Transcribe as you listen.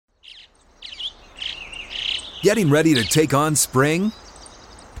Getting ready to take on spring?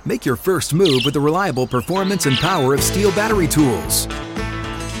 Make your first move with the reliable performance and power of Steel battery tools.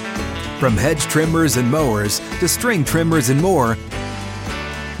 From hedge trimmers and mowers to string trimmers and more,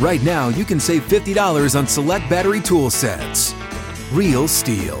 right now you can save $50 on select battery tool sets. Real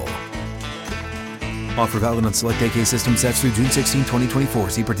Steel. Offer valid on select AK system sets through June 16,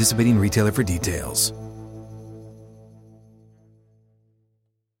 2024. See participating retailer for details.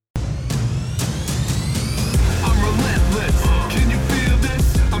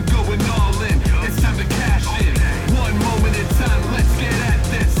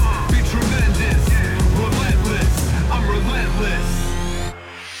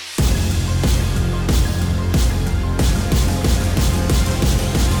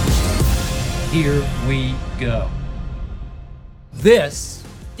 Here we go. This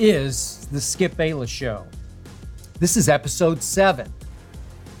is the Skip Bayless Show. This is episode 7.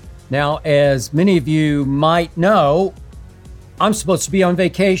 Now, as many of you might know, I'm supposed to be on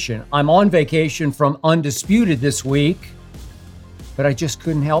vacation. I'm on vacation from Undisputed this week, but I just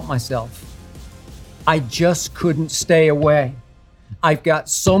couldn't help myself. I just couldn't stay away. I've got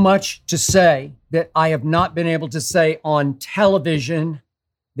so much to say that I have not been able to say on television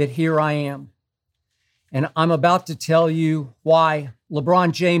that here I am. And I'm about to tell you why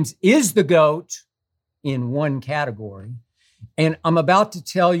LeBron James is the GOAT in one category. And I'm about to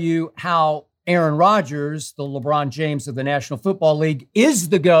tell you how Aaron Rodgers, the LeBron James of the National Football League, is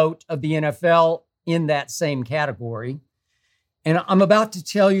the GOAT of the NFL in that same category. And I'm about to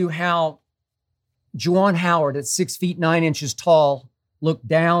tell you how Juwan Howard at 6 feet 9 inches tall looked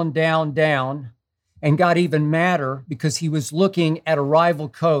down, down, down, and got even madder because he was looking at a rival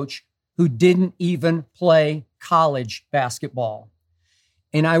coach who didn't even play college basketball.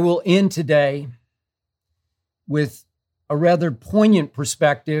 And I will end today with a rather poignant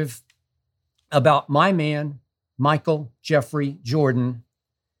perspective about my man, Michael Jeffrey Jordan,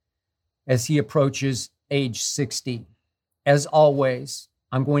 as he approaches age 60. As always,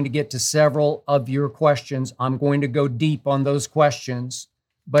 I'm going to get to several of your questions. I'm going to go deep on those questions.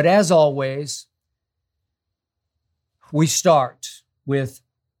 But as always, we start with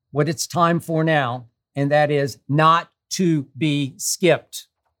what it's time for now, and that is not to be skipped.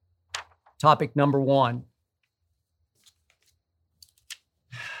 Topic number 1.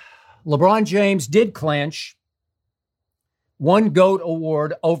 LeBron James did clinch one GOAT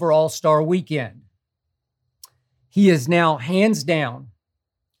award over All-Star Weekend. He is now hands down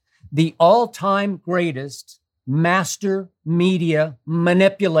the all-time greatest master media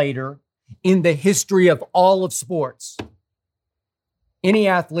manipulator in the history of all of sports. Any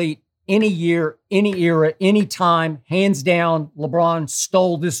athlete, any year, any era, any time, hands down, LeBron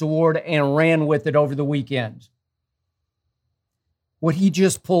stole this award and ran with it over the weekend. What he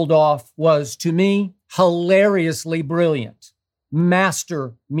just pulled off was, to me, hilariously brilliant.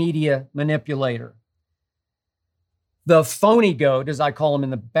 Master media manipulator. The phony GOAT, as I call him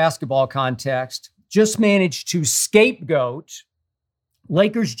in the basketball context, just managed to scapegoat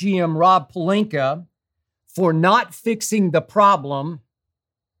Lakers GM Rob Pelinka for not fixing the problem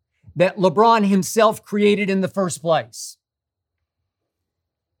that LeBron himself created in the first place.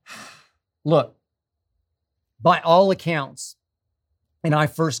 Look, by all accounts, and I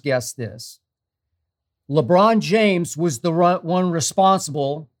first guessed this, LeBron James was the one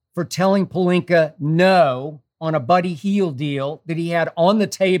responsible for telling Pelinka no on a Buddy Hield deal that he had on the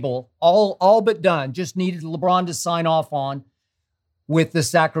table, all but done, just needed LeBron to sign off on with the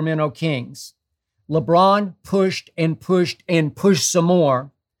Sacramento Kings. LeBron pushed and pushed and pushed some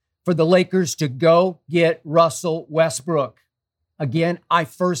more for the Lakers to go get Russell Westbrook. Again, I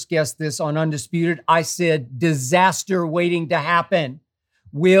first guessed this on Undisputed. I said, disaster waiting to happen.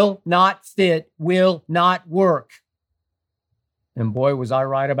 Will not fit, will not work. And boy, was I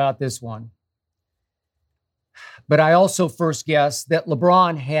right about this one. But I also first guessed that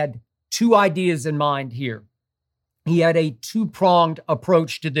LeBron had two ideas in mind here. He had a two-pronged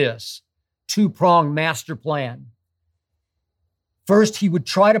approach to this, two-pronged master plan. First, he would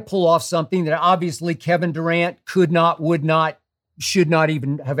try to pull off something that obviously Kevin Durant could not, would not, should not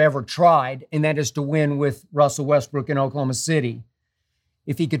even have ever tried, and that is to win with Russell Westbrook in Oklahoma City.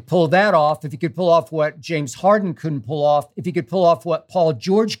 If he could pull that off, if he could pull off what James Harden couldn't pull off, if he could pull off what Paul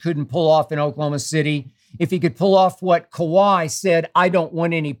George couldn't pull off in Oklahoma City, if he could pull off what Kawhi said, I don't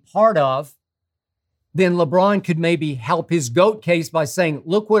want any part of, then LeBron could maybe help his GOAT case by saying,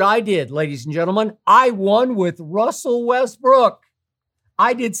 look what I did, ladies and gentlemen. I won with Russell Westbrook.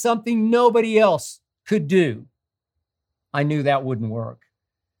 I did something nobody else could do. I knew that wouldn't work.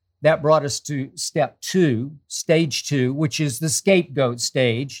 That brought us to step 2, stage 2, which is the scapegoat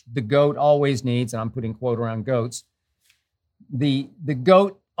stage. The goat always needs, and I'm putting quote around goats, the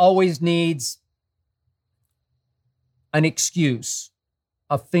goat always needs an excuse,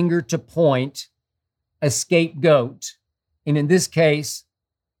 a finger to point, a scapegoat. And in this case,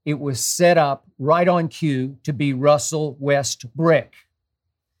 it was set up right on cue to be Russell Westbrook.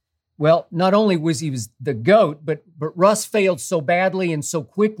 Well, not only was he the GOAT, but Russ failed so badly and so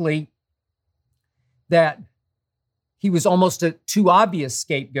quickly that he was almost a too obvious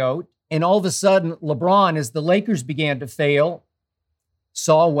scapegoat. And all of a sudden, LeBron, as the Lakers began to fail,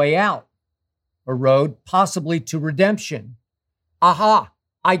 saw a way out, a road possibly to redemption. Aha,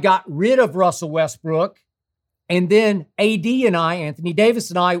 I got rid of Russell Westbrook. And then AD and I, Anthony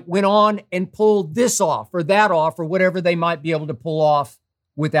Davis and I, went on and pulled this off or that off or whatever they might be able to pull off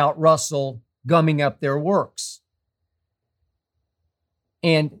without Russell gumming up their works.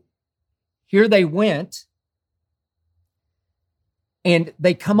 And here they went, and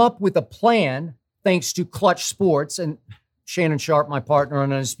they come up with a plan thanks to Clutch Sports. And Shannon Sharp, my partner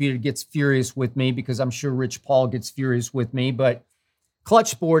on Undisputed, gets furious with me because I'm sure Rich Paul gets furious with me. But Clutch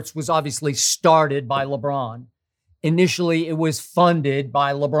Sports was obviously started by LeBron. Initially, it was funded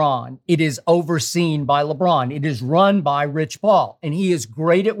by LeBron. It is overseen by LeBron. It is run by Rich Paul, and he is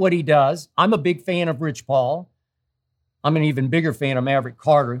great at what he does. I'm a big fan of Rich Paul. I'm an even bigger fan of Maverick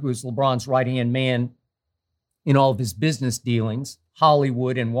Carter, who is LeBron's right-hand man in all of his business dealings,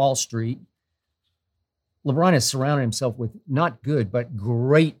 Hollywood and Wall Street. LeBron has surrounded himself with not good, but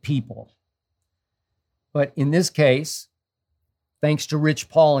great people. But in this case, thanks to Rich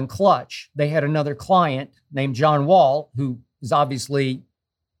Paul and Clutch, they had another client named John Wall, who is obviously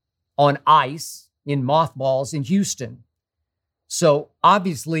on ice in mothballs in Houston. So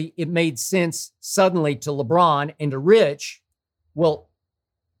obviously it made sense suddenly to LeBron and to Rich, well,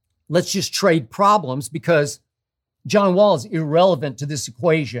 let's just trade problems because John Wall is irrelevant to this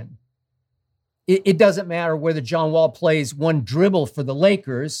equation. It doesn't matter whether John Wall plays one dribble for the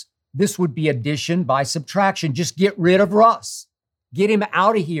Lakers. This would be addition by subtraction. Just get rid of Russ. Get him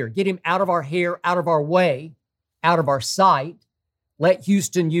out of here. Get him out of our hair, out of our way, out of our sight. Let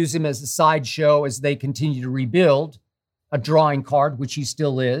Houston use him as a sideshow as they continue to rebuild, a drawing card, which he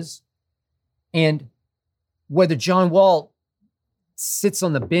still is. And whether John Wall sits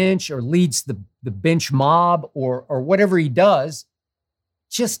on the bench or leads the bench mob or whatever he does,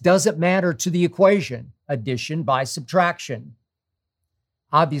 just doesn't matter to the equation. Addition by subtraction.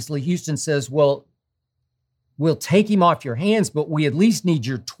 Obviously, Houston says, well, we'll take him off your hands, but we at least need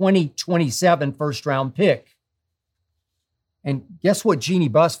your 2027 first-round pick. And guess what Jeannie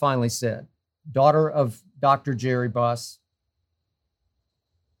Buss finally said? Daughter of Dr. Jerry Buss.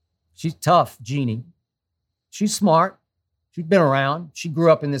 She's tough, Jeannie. She's smart. She's been around. She grew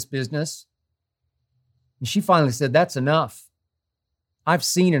up in this business. And she finally said, that's enough. I've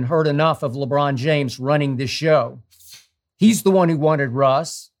seen and heard enough of LeBron James running this show. He's the one who wanted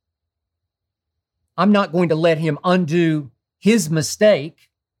Russ. I'm not going to let him undo his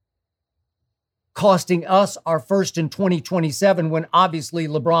mistake, costing us our first in 2027 when obviously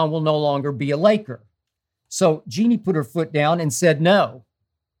LeBron will no longer be a Laker. So Jeannie put her foot down and said no.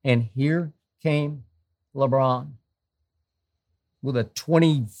 And here came LeBron with a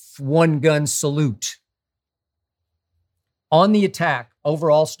 21-gun salute. On the attack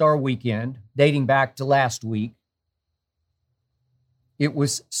over All-Star Weekend, dating back to last week, it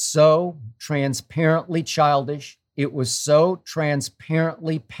was so transparently childish. It was so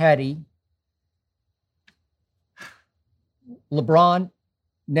transparently petty. LeBron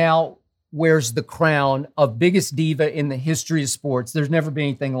now wears the crown of biggest diva in the history of sports. There's never been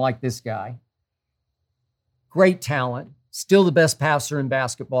anything like this guy. Great talent. Still the best passer in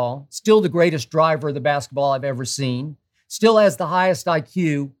basketball. Still the greatest driver of the basketball I've ever seen. Still has the highest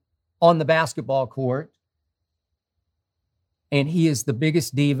IQ on the basketball court. And he is the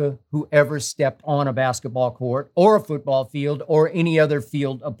biggest diva who ever stepped on a basketball court or a football field or any other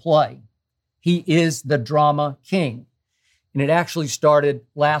field of play. He is the drama king. And it actually started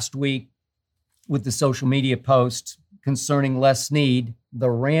last week with the social media post concerning Les Snead, the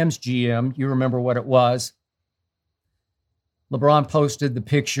Rams GM. You remember what it was. LeBron posted the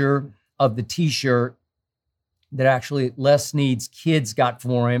picture of the t-shirt that actually Les Snead's kids got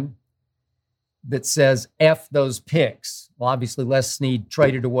for him that says, F those picks. Well, obviously, Les Snead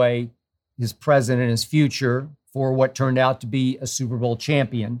traded away his present and his future for what turned out to be a Super Bowl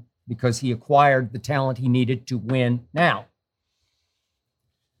champion because he acquired the talent he needed to win now.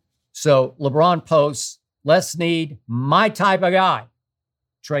 So LeBron posts, Les Snead, my type of guy,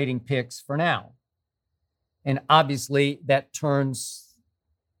 trading picks for now. And obviously, that turns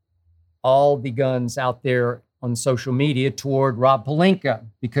all the guns out there on social media toward Rob Pelinka,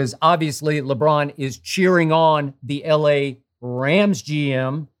 because obviously LeBron is cheering on the LA Rams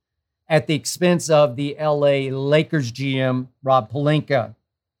GM at the expense of the LA Lakers GM, Rob Pelinka.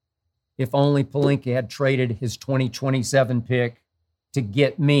 If only Pelinka had traded his 2027 pick to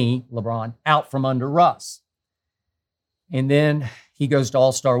get me, LeBron, out from under Russ. And then he goes to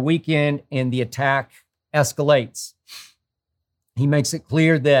All-Star Weekend and the attack escalates. He makes it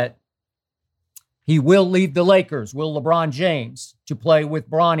clear that he will leave the Lakers, will LeBron James, to play with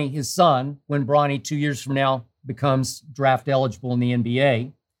Bronny, his son, when Bronny 2 years from now becomes draft eligible in the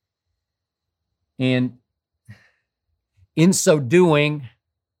NBA. And in so doing,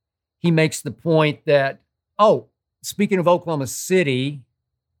 he makes the point that, speaking of Oklahoma City,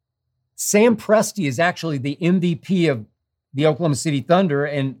 Sam Presti is actually the MVP of the Oklahoma City Thunder,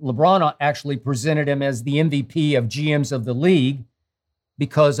 and LeBron actually presented him as the MVP of GMs of the league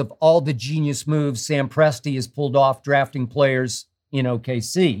because of all the genius moves Sam Presti has pulled off drafting players in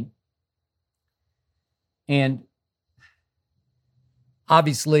OKC. And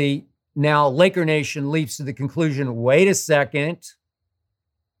obviously, now Laker Nation leaps to the conclusion, wait a second,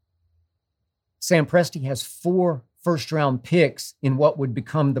 Sam Presti has 4 first-round picks in what would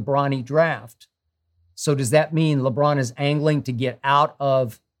become the Bronny draft. So does that mean LeBron is angling to get out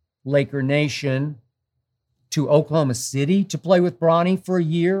of Laker Nation to Oklahoma City to play with Bronny for a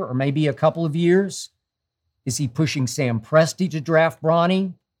year or maybe a couple of years? Is he pushing Sam Presti to draft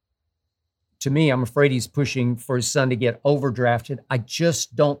Bronny? To me, I'm afraid he's pushing for his son to get overdrafted. I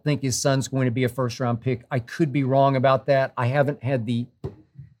just don't think his son's going to be a first-round pick. I could be wrong about that. I haven't had the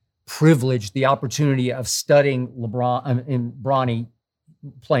privilege, the opportunity of studying LeBron and Bronny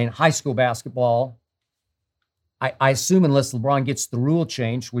playing high school basketball. I assume unless LeBron gets the rule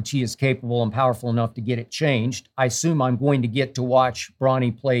changed, which he is capable and powerful enough to get it changed, I assume I'm going to get to watch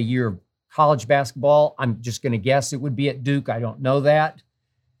Bronny play a year of college basketball. I'm just going to guess it would be at Duke. I don't know that.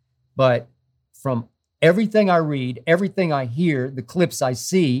 But from everything I read, everything I hear, the clips I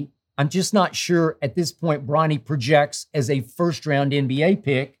see, I'm just not sure at this point Bronny projects as a first-round NBA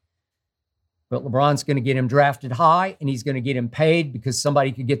pick. But LeBron's going to get him drafted high, and he's going to get him paid because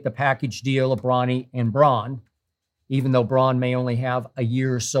somebody could get the package deal of Bronny and Bron. Even though Bron may only have a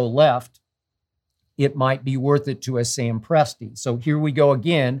year or so left, it might be worth it to a Sam Presti. So here we go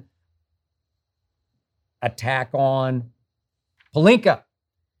again. Attack on Pelinka.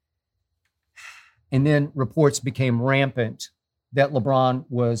 And then reports became rampant that LeBron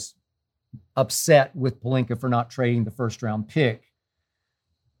was upset with Pelinka for not trading the first-round pick.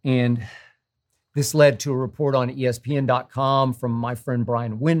 And this led to a report on ESPN.com from my friend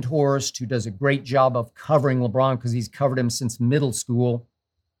Brian Windhorst, who does a great job of covering LeBron because he's covered him since middle school.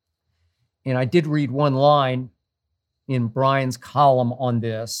 And I did read one line in Brian's column on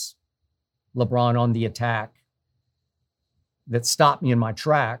this, LeBron on the attack, that stopped me in my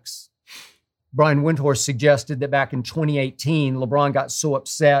tracks. Brian Windhorst suggested that back in 2018, LeBron got so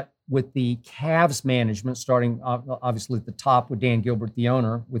upset with the Cavs management, starting obviously at the top with Dan Gilbert, the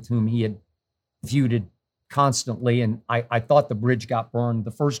owner, with whom he had feuded constantly. And I thought the bridge got burned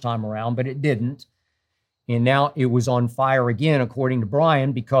the first time around, but it didn't. And now it was on fire again, according to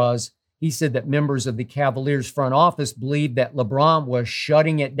Brian, because he said that members of the Cavaliers front office believed that LeBron was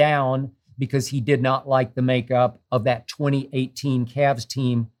shutting it down because he did not like the makeup of that 2018 Cavs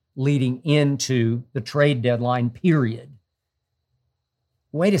team leading into the trade deadline period.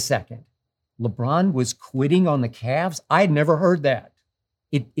 Wait a second. LeBron was quitting on the Cavs? I had never heard that.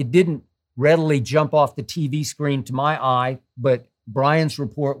 It didn't readily jump off the TV screen to my eye, but Brian's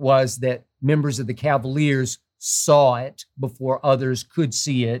report was that members of the Cavaliers saw it before others could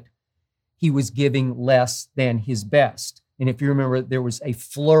see it. He was giving less than his best. And if you remember, there was a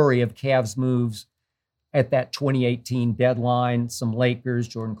flurry of Cavs moves at that 2018 deadline. Some Lakers,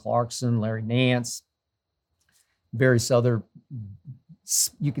 Jordan Clarkson, Larry Nance, various other,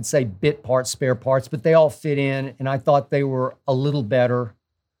 you could say bit parts, spare parts, but they all fit in. And I thought they were a little better,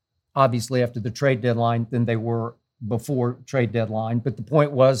 obviously, after the trade deadline than they were before trade deadline. But the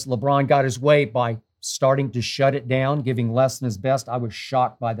point was LeBron got his way by starting to shut it down, giving less than his best. I was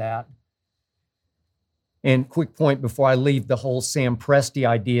shocked by that. And quick point before I leave the whole Sam Presti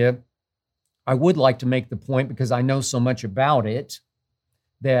idea, I would like to make the point, because I know so much about it,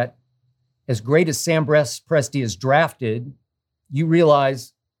 that as great as Sam Presti is drafted, you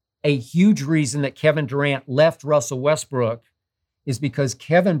realize a huge reason that Kevin Durant left Russell Westbrook is because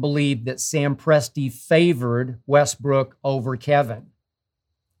Kevin believed that Sam Presti favored Westbrook over Kevin.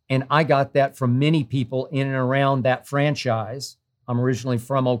 And I got that from many people in and around that franchise. I'm originally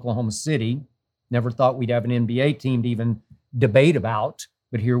from Oklahoma City. Never thought we'd have an NBA team to even debate about.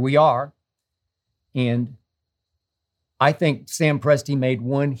 But here we are. And I think Sam Presti made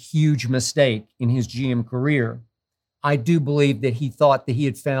one huge mistake in his GM career. I do believe that he thought that he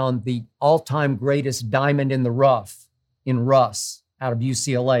had found the all-time greatest diamond in the rough in Russ out of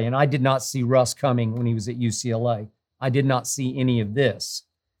UCLA. And I did not see Russ coming when he was at UCLA. I did not see any of this.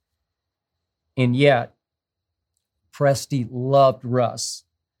 And yet, Presti loved Russ,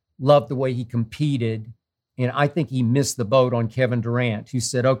 loved the way he competed. And I think he missed the boat on Kevin Durant, who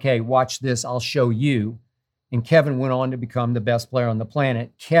said, okay, watch this, I'll show you. And Kevin went on to become the best player on the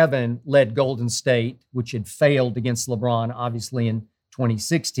planet. Kevin led Golden State, which had failed against LeBron, obviously, in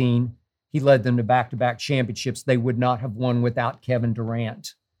 2016. He led them to back-to-back championships they would not have won without Kevin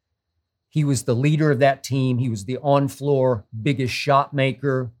Durant. He was the leader of that team. He was the on-floor biggest shot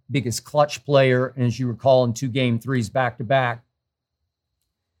maker, biggest clutch player. And as you recall, in 2 game threes back-to-back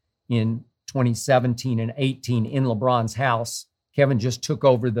in 2017 and 18 in LeBron's house, Kevin just took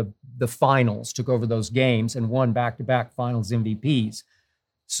over the finals, took over those games and won back-to-back finals MVPs.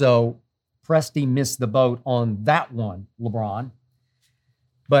 So Presti missed the boat on that one, LeBron.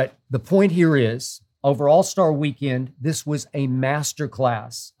 But the point here is, over All-Star Weekend, this was a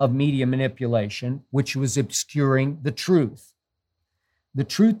masterclass of media manipulation, which was obscuring the truth. The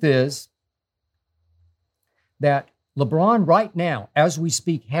truth is that LeBron right now, as we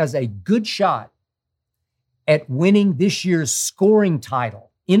speak, has a good shot at winning this year's scoring title,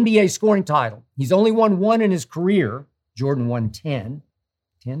 NBA scoring title. He's only won 1 in his career. Jordan won 10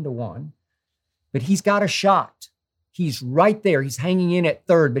 to 1. But he's got a shot. He's right there. He's hanging in at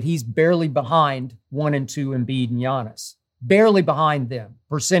third, but he's barely behind 1 and 2 Embiid and Giannis. Barely behind them,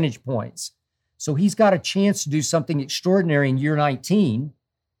 percentage points. So he's got a chance to do something extraordinary in year 19.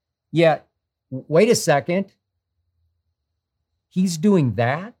 Yet, wait a second. He's doing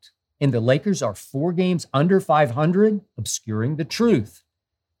that, and the Lakers are 4 games under 500, obscuring the truth.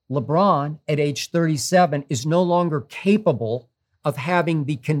 LeBron, at age 37, is no longer capable of having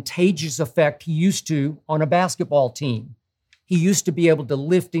the contagious effect he used to on a basketball team. He used to be able to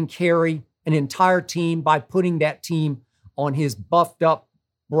lift and carry an entire team by putting that team on his buffed up,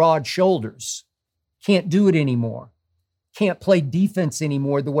 broad shoulders. Can't do it anymore. Can't play defense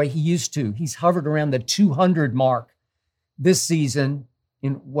anymore the way he used to. He's hovered around the 200 mark this season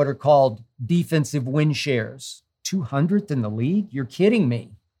in what are called defensive win shares. 200th in the league? You're kidding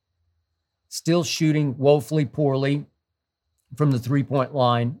me. Still shooting woefully poorly from the three-point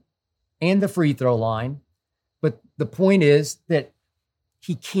line and the free throw line. But the point is that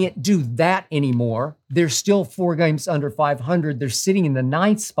he can't do that anymore. They're still 4 games under 500. They're sitting in the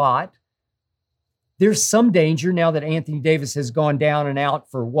 9th spot. There's some danger now that Anthony Davis has gone down and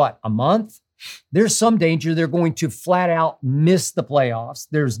out for a month? There's some danger they're going to flat out miss the playoffs.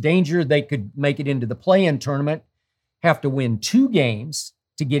 There's danger they could make it into the play-in tournament, have to win 2 games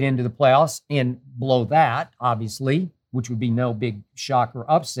to get into the playoffs and blow that, obviously, which would be no big shock or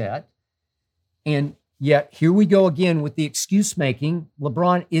upset. And yet here we go again with the excuse making.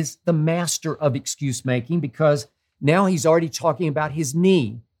 LeBron is the master of excuse making because now he's already talking about his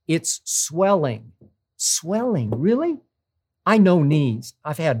knee. It's swelling. Swelling, really? I know knees.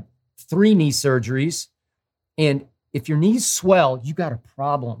 I've had 3 knee surgeries. And if your knees swell, you got a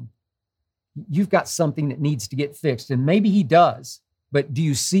problem. You've got something that needs to get fixed. And maybe he does. But do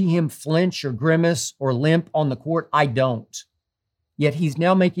you see him flinch or grimace or limp on the court? I don't. Yet he's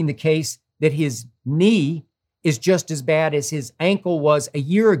now making the case that his knee is just as bad as his ankle was a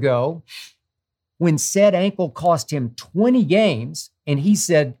year ago when said ankle cost him 20 games. And he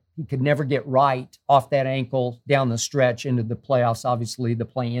said he could never get right off that ankle down the stretch into the playoffs, obviously the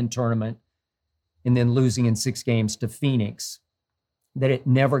play-in tournament, and then losing in 6 games to Phoenix, that it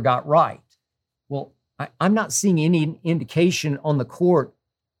never got right. Well, I'm not seeing any indication on the court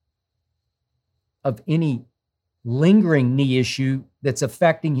of any lingering knee issue that's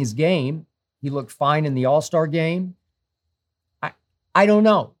affecting his game. He looked fine in the All-Star game. I don't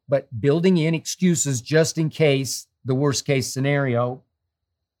know, but building in excuses just in case the worst case scenario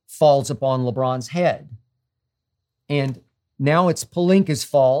falls upon LeBron's head. And now it's Pelinka's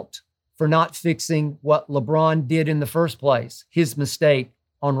fault for not fixing what LeBron did in the first place, his mistake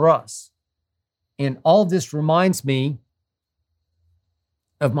on Russ. And all this reminds me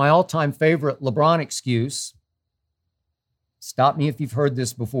of my all-time favorite LeBron excuse. Stop me if you've heard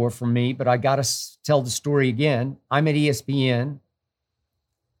this before from me, but I got to tell the story again. I'm at ESPN.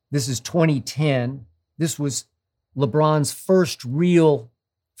 This is 2010. This was LeBron's first real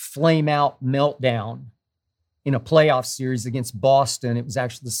flame-out meltdown in a playoff series against Boston. It was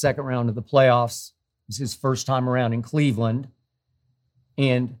actually the second round of the playoffs. It was his first time around in Cleveland.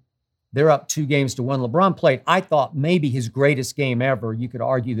 And They're up 2-1. LeBron played, I thought, maybe his greatest game ever. You could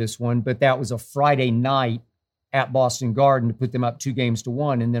argue this one, but that was a Friday night at Boston Garden to put them up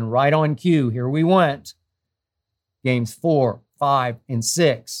 2-1. And then right on cue, here we went. Games 4, 5, and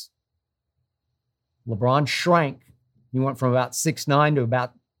 6. LeBron shrank. He went from about 6'9" to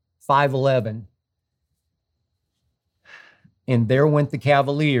about 5'11". And there went the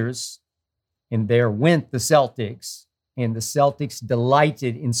Cavaliers, and there went the Celtics. And the Celtics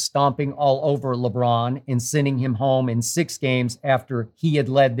delighted in stomping all over LeBron and sending him home in 6 games after he had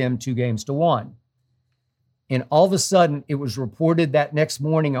led them 2-1. And all of a sudden, it was reported that next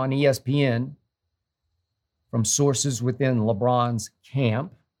morning on ESPN from sources within LeBron's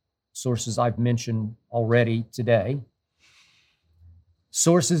camp, sources I've mentioned already today,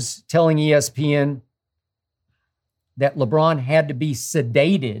 sources telling ESPN that LeBron had to be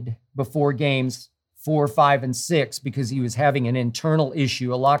sedated before games 4, 5, and 6 because he was having an internal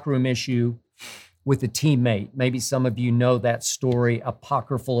issue, a locker room issue with a teammate. Maybe some of you know that story,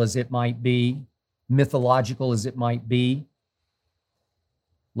 apocryphal as it might be, mythological as it might be.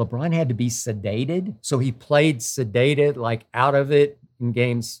 LeBron had to be sedated. So he played sedated, like out of it in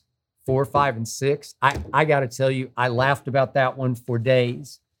games 4, 5, and 6. I got to tell you, I laughed about that one for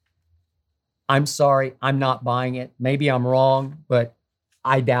days. I'm sorry, I'm not buying it. Maybe I'm wrong, but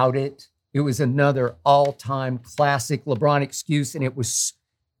I doubt it. It was another all-time classic LeBron excuse, and it was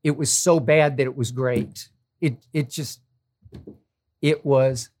so bad that it was great. It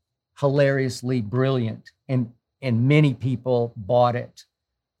was hilariously brilliant, and many people bought it.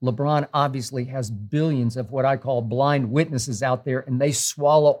 LeBron obviously has billions of what I call blind witnesses out there, and they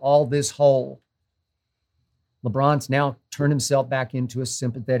swallow all this whole. LeBron's now turned himself back into a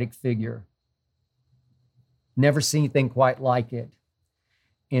sympathetic figure. Never seen anything quite like it.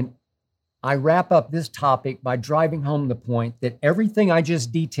 And I wrap up this topic by driving home the point that everything I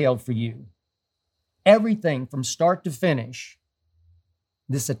just detailed for you, everything from start to finish,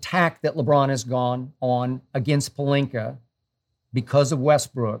 this attack that LeBron has gone on against Pelinka because of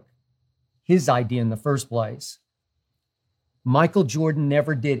Westbrook, his idea in the first place. Michael Jordan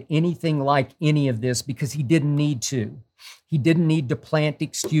never did anything like any of this because he didn't need to. He didn't need to plant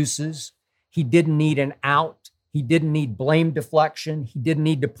excuses. He didn't need an out. He didn't need blame deflection. He didn't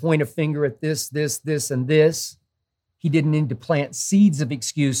need to point a finger at this, and this. He didn't need to plant seeds of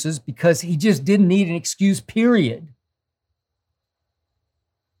excuses because he just didn't need an excuse, period.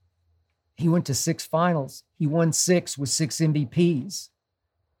 He went to 6 finals. He won 6 with 6 MVPs.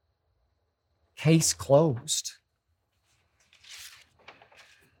 Case closed.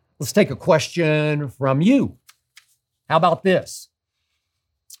 Let's take a question from you. How about this?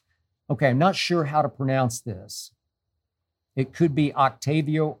 Okay, I'm not sure how to pronounce this. It could be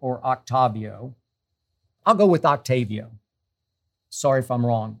Octavio or Octavio. I'll go with Octavio. Sorry if I'm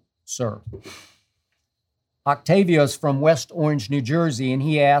wrong, sir. Octavio's from West Orange, New Jersey, and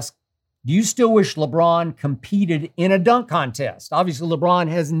he asked, do you still wish LeBron competed in a dunk contest? Obviously, LeBron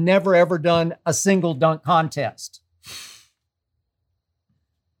has never, ever done a single dunk contest.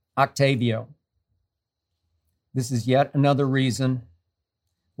 Octavio, this is yet another reason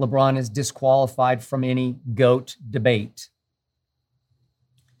LeBron is disqualified from any GOAT debate.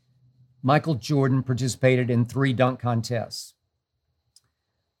 Michael Jordan participated in 3 dunk contests.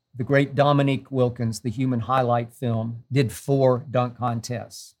 The great Dominique Wilkins, the human highlight film, did 4 dunk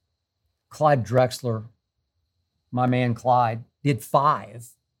contests. Clyde Drexler, my man Clyde, did 5.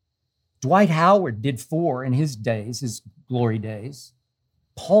 Dwight Howard did 4 in his days, his glory days.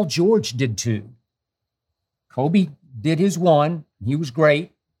 Paul George did 2. Kobe did his 1. He was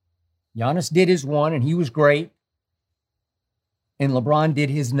great. Giannis did his 1, and he was great. And LeBron did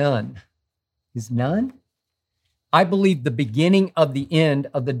his none. His none? I believe the beginning of the end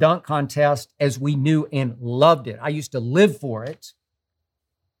of the dunk contest as we knew and loved it, I used to live for it,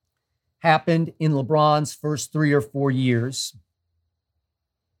 happened in LeBron's first 3 or 4 years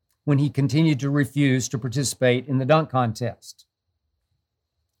when he continued to refuse to participate in the dunk contest.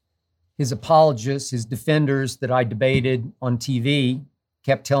 His apologists, his defenders that I debated on TV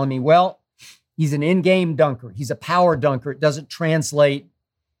kept telling me, well, he's an in-game dunker. He's a power dunker. It doesn't translate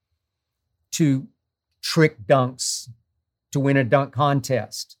to trick dunks to win a dunk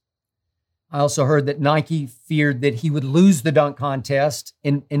contest. I also heard that Nike feared that he would lose the dunk contest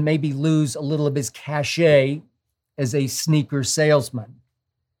and maybe lose a little of his cachet as a sneaker salesman.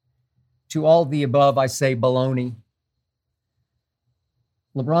 To all the above, I say baloney.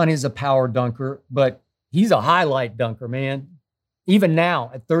 LeBron is a power dunker, but he's a highlight dunker, man. Even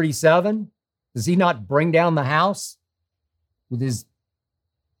now, at 37, does he not bring down the house with his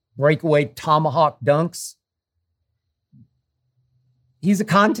breakaway tomahawk dunks? He's a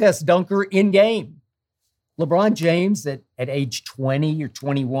contest dunker in game. LeBron James at age 20 or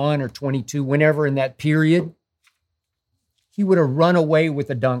 21 or 22, whenever in that period, he would have run away with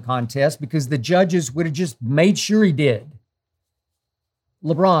the dunk contest because the judges would have just made sure he did.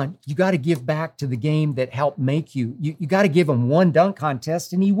 LeBron, you got to give back to the game that helped make you. You got to give him one dunk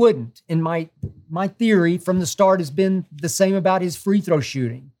contest, and he wouldn't. And my theory from the start has been the same about his free throw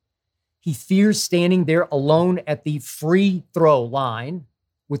shooting. He fears standing there alone at the free throw line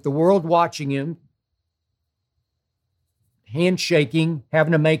with the world watching him, handshaking,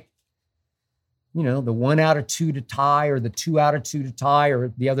 having to make, the 1 out of 2 to tie or the 2 out of 2 to tie,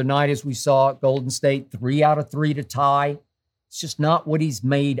 or the other night, as we saw at Golden State, 3 out of 3 to tie. It's just not what he's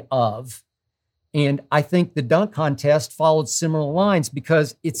made of. And I think the dunk contest followed similar lines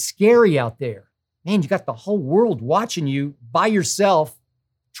because it's scary out there. Man, you got the whole world watching you by yourself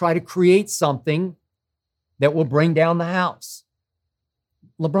try to create something that will bring down the house.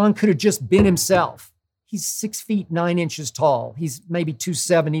 LeBron could have just been himself. He's 6 feet 9 inches tall. He's maybe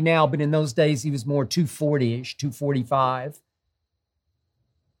 270 now, but in those days he was more 240-ish, 245.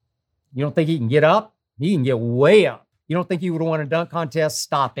 You don't think he can get up? He can get way up. You don't think he would have won a dunk contest?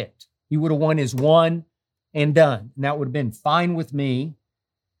 Stop it. He would have won his one and done. And that would have been fine with me.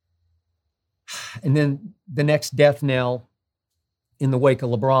 And then the next death knell in the wake of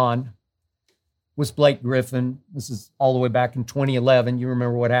LeBron was Blake Griffin. This is all the way back in 2011. You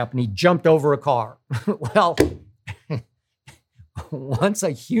remember what happened. He jumped over a car. Well, once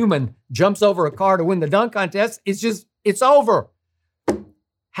a human jumps over a car to win the dunk contest, it's over.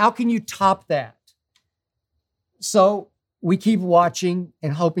 How can you top that? So we keep watching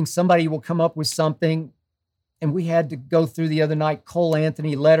and hoping somebody will come up with something. And we had to go through the other night. Cole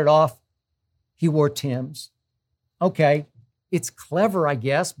Anthony let it off. He wore Timbs. Okay, it's clever, I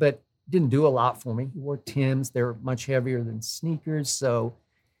guess, but didn't do a lot for me. He wore Timbs. They're much heavier than sneakers, so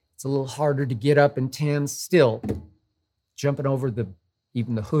it's a little harder to get up in Timbs. Still, jumping over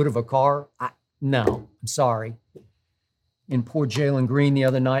even the hood of a car, no, I'm sorry. And poor Jalen Green the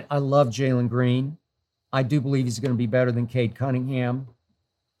other night. I love Jalen Green. I do believe he's going to be better than Cade Cunningham.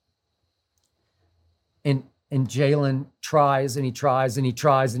 And Jalen tries and he tries and he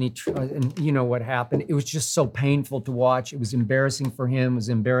tries and he tries. And you know what happened. It was just so painful to watch. It was embarrassing for him. It was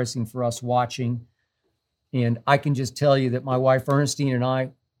embarrassing for us watching. And I can just tell you that my wife Ernestine and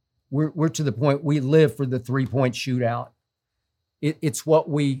I, we're to the point we live for the three-point shootout. It's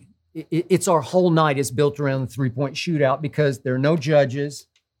our whole night is built around the three-point shootout because there are no judges.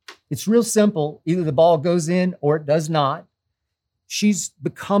 It's real simple. Either the ball goes in or it does not. She's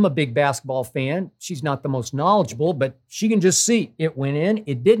become a big basketball fan. She's not the most knowledgeable, but she can just see it went in,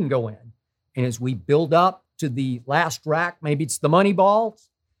 it didn't go in. And as we build up to the last rack, maybe it's the money ball,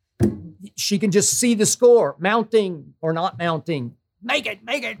 she can just see the score, mounting or not mounting. Make it,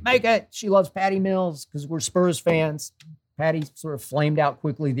 make it, make it. She loves Patty Mills because we're Spurs fans. Patty sort of flamed out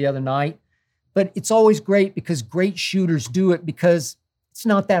quickly the other night. But it's always great because great shooters do it because it's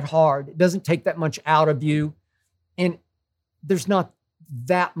not that hard. It doesn't take that much out of you. And there's not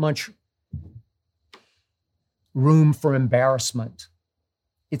that much room for embarrassment.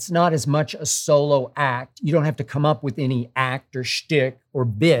 It's not as much a solo act. You don't have to come up with any act or shtick or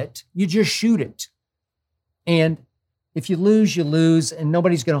bit. You just shoot it. And if you lose, you lose, and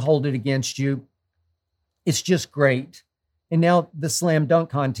nobody's going to hold it against you. It's just great. And now the slam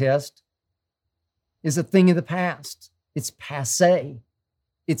dunk contest is a thing of the past. It's passé.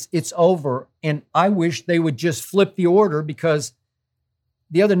 It's over. And I wish they would just flip the order because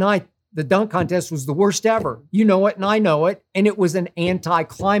the other night, the dunk contest was the worst ever. You know it and I know it. And it was an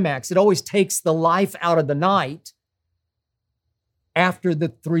anti-climax. It always takes the life out of the night after the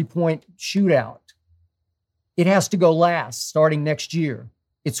three-point shootout. It has to go last starting next year.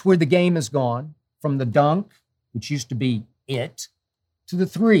 It's where the game has gone from the dunk, which used to be it, to the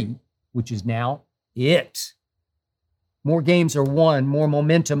three, which is now it. More games are won, more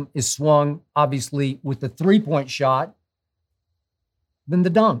momentum is swung, obviously, with the three-point shot than the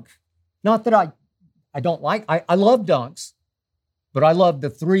dunk. Not that I don't like, I love dunks, but I love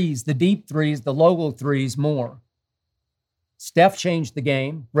the threes, the deep threes, the logo threes more. Steph changed the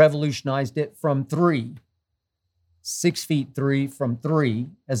game, revolutionized it from 6 feet 3 from 3,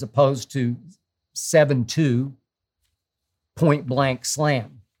 as opposed to 7-2 point blank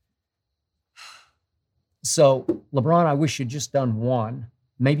slam. So, LeBron, I wish you'd just done one.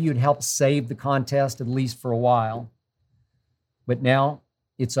 Maybe you'd help save the contest at least for a while. But now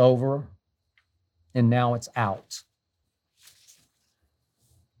it's over, and now it's out.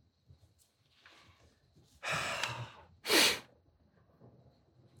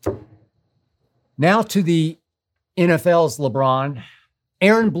 Now to the NFL's LeBron.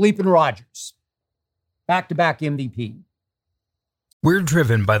 Aaron Bleepin Rodgers, back-to-back MVP. We're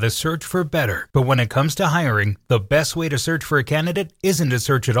driven by the search for better, but when it comes to hiring, the best way to search for a candidate isn't to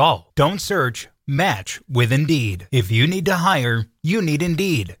search at all. Don't search, match with Indeed. If you need to hire, you need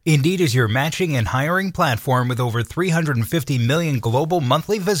Indeed. Indeed is your matching and hiring platform with over 350 million global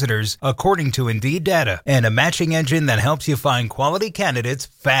monthly visitors, according to Indeed data, and a matching engine that helps you find quality candidates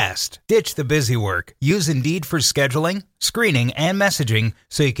fast. Ditch the busy work. Use Indeed for scheduling, screening, and messaging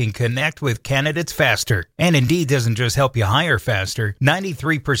so you can connect with candidates faster. And Indeed doesn't just help you hire faster.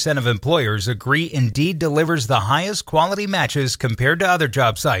 93% of employers agree Indeed delivers the highest quality matches compared to other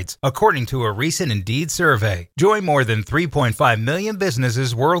job sites, according to a recent Indeed survey. Join more than 3.5 million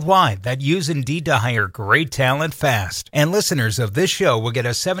businesses worldwide that use Indeed to hire great talent fast. And listeners of this show will get a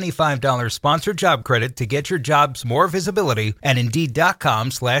 $75 sponsored job credit to get your jobs more visibility at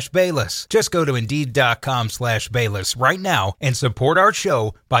Indeed.com/Bayless. Just go to Indeed.com/Bayless right now and support our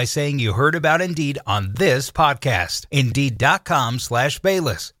show by saying you heard about Indeed on this podcast.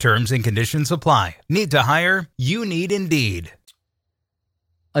 Indeed.com/Bayless. Terms and conditions apply. Need to hire? You need Indeed.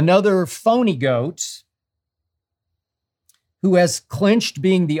 Another phony goat who has clinched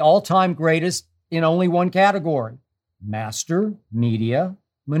being the all-time greatest in only one category: master media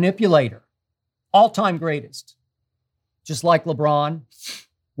manipulator. All-time greatest. Just like LeBron,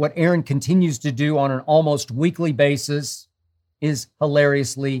 what Aaron continues to do on an almost weekly basis is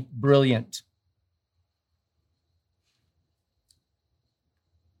hilariously brilliant.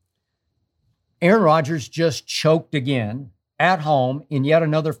 Aaron Rodgers just choked again at home in yet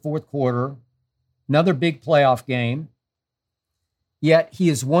another fourth quarter, another big playoff game. Yet he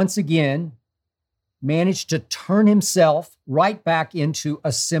has once again managed to turn himself right back into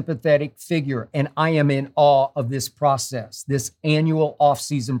a sympathetic figure. And I am in awe of this process, this annual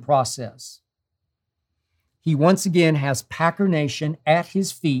offseason process. He once again has Packer Nation at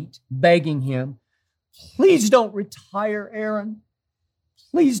his feet, begging him, please don't retire, Aaron.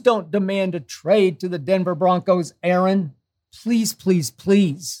 Please don't demand a trade to the Denver Broncos, Aaron. Please, please,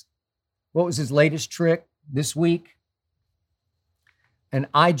 please. What was his latest trick this week? An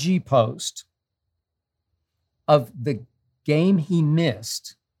IG post of the game he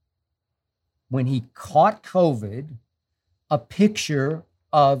missed when he caught COVID, a picture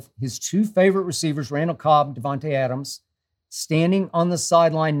of his two favorite receivers, Randall Cobb and Devontae Adams, standing on the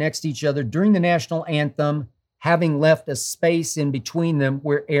sideline next to each other during the national anthem, having left a space in between them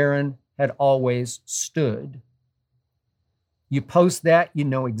where Aaron had always stood. You post that, you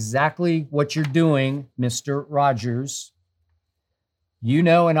know exactly what you're doing, Mr. Rodgers. You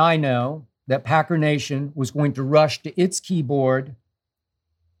know, and I know that Packer Nation was going to rush to its keyboard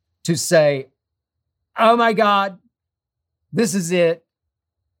to say, oh my God, this is it.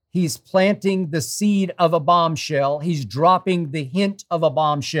 He's planting the seed of a bombshell. He's dropping the hint of a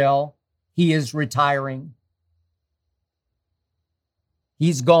bombshell. He is retiring.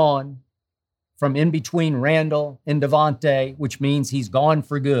 He's gone from in between Randall and Devontae, which means he's gone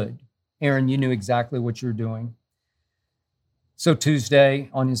for good. Aaron, you knew exactly what you're doing. So Tuesday,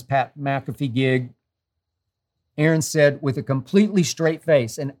 on his Pat McAfee gig, Aaron said with a completely straight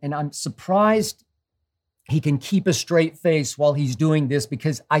face, and I'm surprised he can keep a straight face while he's doing this,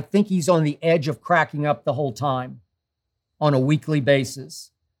 because I think he's on the edge of cracking up the whole time on a weekly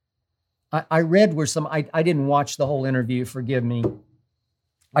basis. I read where I didn't watch the whole interview, forgive me.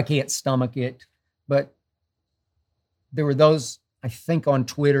 I can't stomach it. But there were those, I think, on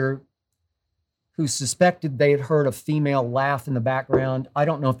Twitter who suspected they had heard a female laugh in the background. I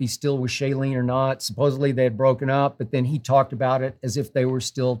don't know if he's still with Shailene or not. Supposedly they had broken up, but then he talked about it as if they were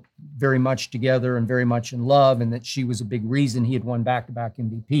still very much together and very much in love, and that she was a big reason he had won back-to-back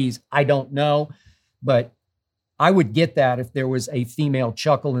MVPs. I don't know, but I would get that if there was a female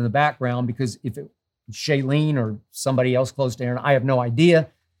chuckle in the background, because if it was Shailene or somebody else close to Aaron, I have no idea.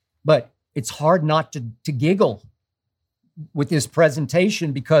 But it's hard not to giggle with this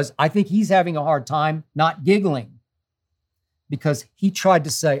presentation, because I think he's having a hard time not giggling, because he tried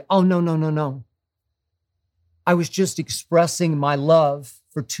to say, oh, no. I was just expressing my love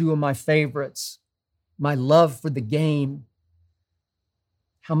for two of my favorites, my love for the game,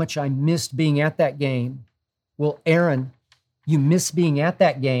 how much I missed being at that game. Well, Aaron, you miss being at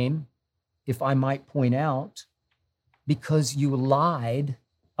that game, if I might point out, because you lied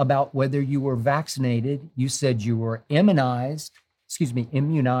about whether you were vaccinated. You said you were immunized,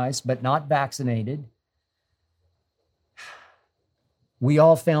 but not vaccinated. We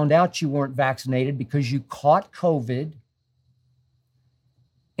all found out you weren't vaccinated because you caught COVID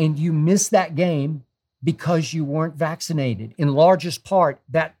and you missed that game because you weren't vaccinated. In largest part,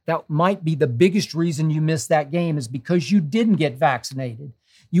 that might be the biggest reason you missed that game, is because you didn't get vaccinated.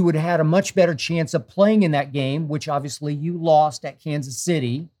 You would have had a much better chance of playing in that game, which obviously you lost at Kansas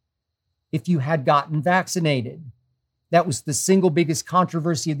City, if you had gotten vaccinated. That was the single biggest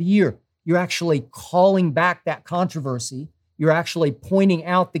controversy of the year. You're actually calling back that controversy. You're actually pointing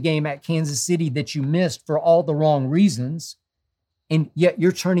out the game at Kansas City that you missed for all the wrong reasons. And yet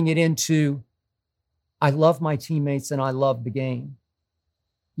you're turning it into, I love my teammates and I love the game.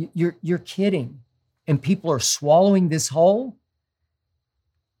 You're kidding. And people are swallowing this whole.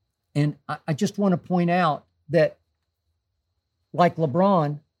 And I just want to point out that, like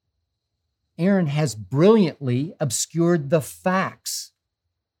LeBron, Aaron has brilliantly obscured the facts.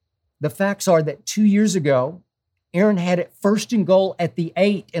 The facts are that 2 years ago, Aaron had it first and goal at the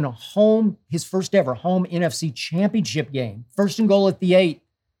 8 in his first ever home NFC championship game. First and goal at the 8,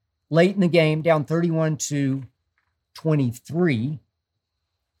 late in the game, down 31-23.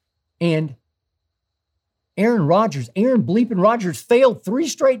 And Aaron bleeping Rodgers failed 3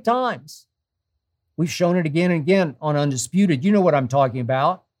 straight times. We've shown it again and again on Undisputed. You know what I'm talking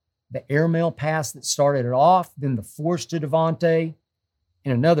about. The airmail pass that started it off, then the force to Devontae,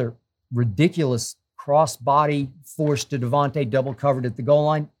 and another ridiculous cross-body force to Devontae, double covered at the goal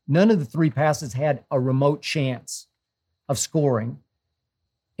line. None of the 3 passes had a remote chance of scoring.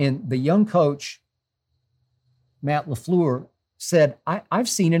 And the young coach, Matt LaFleur, said, I've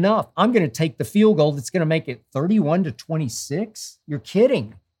seen enough. I'm going to take the field goal that's going to make it 31-26. You're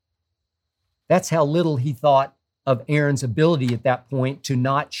kidding. That's how little he thought of Aaron's ability at that point to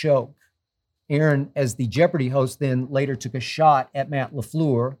not choke. Aaron, as the Jeopardy host, then later took a shot at Matt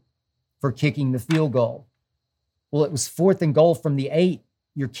LaFleur for kicking the field goal. Well, it was 4th and goal from the 8.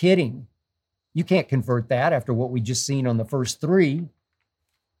 You're kidding. You can't convert that after what we just seen on the first 3.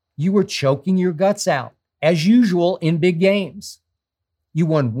 You were choking your guts out, as usual in big games. You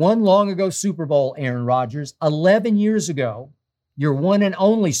won one long ago Super Bowl, Aaron Rodgers, 11 years ago, your one and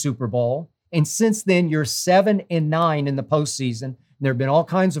only Super Bowl. And since then, you're 7-9 in the postseason. And there have been all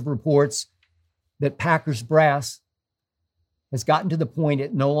kinds of reports that Packers brass has gotten to the point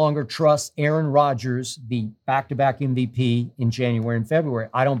it no longer trusts Aaron Rodgers, the back-to-back MVP, in January and February.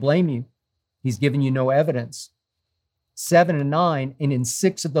 I don't blame you. He's given you no evidence. 7-9, and in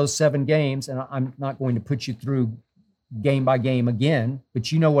 6 of those 7 games, and I'm not going to put you through game by game again,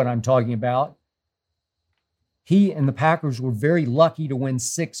 but you know what I'm talking about. He and the Packers were very lucky to win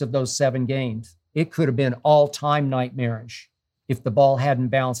 6 of those 7 games. It could have been all-time nightmarish if the ball hadn't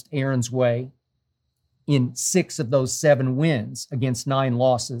bounced Aaron's way in 6 of those 7 wins against 9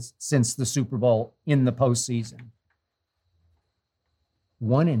 losses since the Super Bowl in the postseason.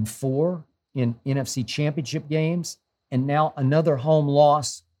 1-4 in NFC championship games, and now another home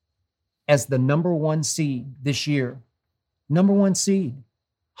loss as the number 1 seed this year. Number 1 seed,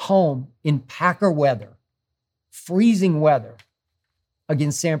 home in Packer weather, freezing weather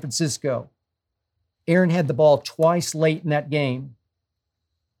against San Francisco. Aaron had the ball twice late in that game.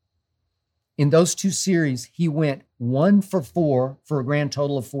 In those 2 series, he went 1 for 4 for a grand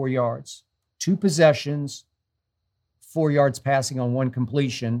total of 4 yards. 2 possessions, 4 yards passing on 1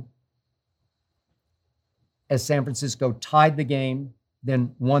 completion, as San Francisco tied the game,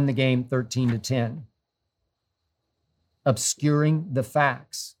 then won the game 13-10. Obscuring the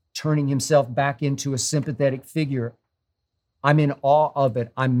facts, turning himself back into a sympathetic figure. I'm in awe of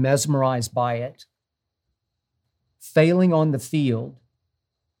it. I'm mesmerized by it. Failing on the field,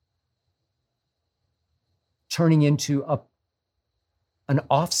 turning into an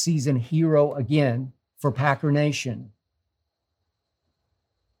off-season hero again for Packer Nation.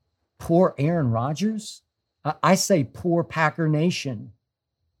 Poor Aaron Rodgers? I say poor Packer Nation.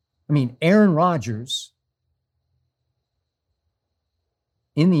 I mean, Aaron Rodgers,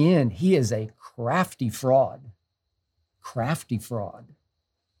 in the end, he is a crafty fraud. Crafty fraud.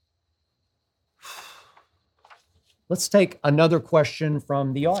 Let's take another question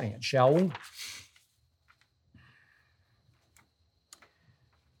from the audience, shall we?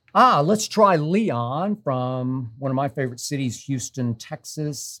 Let's try Leon from one of my favorite cities, Houston,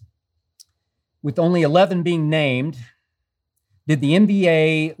 Texas. With only 11 being named, did the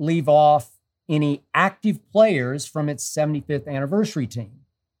NBA leave off any active players from its 75th anniversary team?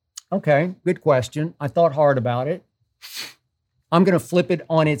 Okay, good question. I thought hard about it. I'm going to flip it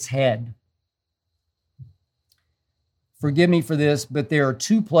on its head. Forgive me for this, but there are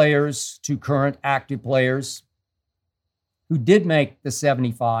 2 current active players, who did make the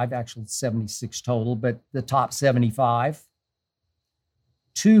 75, actually 76 total, but the top 75.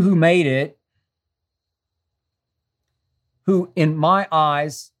 2 who made it, who, in my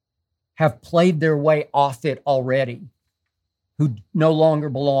eyes, have played their way off it already, who no longer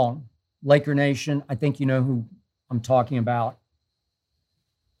belong. Laker Nation, I think you know who I'm talking about.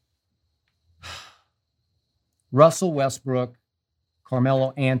 Russell Westbrook,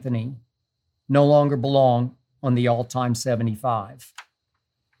 Carmelo Anthony no longer belong on the all-time 75.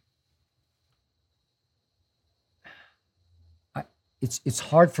 It's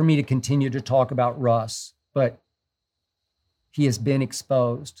hard for me to continue to talk about Russ, but he has been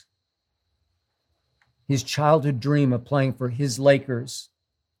exposed. His childhood dream of playing for his Lakers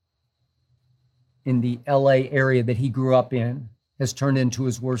in the LA area that he grew up in has turned into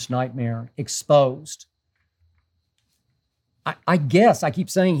his worst nightmare. Exposed. I guess I keep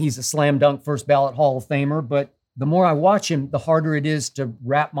saying he's a slam dunk first ballot Hall of Famer, but the more I watch him, the harder it is to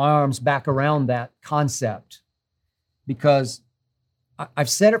wrap my arms back around that concept. Because I've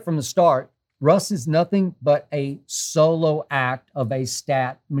said it from the start, Russ is nothing but a solo act of a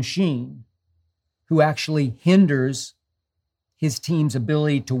stat machine who actually hinders his team's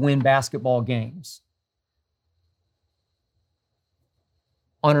ability to win basketball games.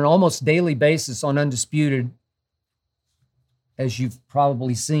 On an almost daily basis on Undisputed, as you've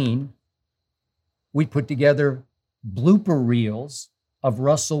probably seen, we put together blooper reels of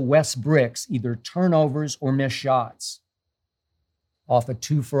Russell Westbrook's either turnovers or missed shots. Off a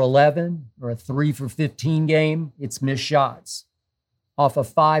 2 for 11 or a 3 for 15 game, it's missed shots. Off a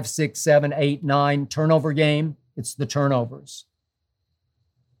 5, 6, 7, 8, 9 turnover game, it's the turnovers.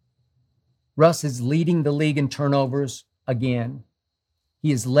 Russ is leading the league in turnovers again.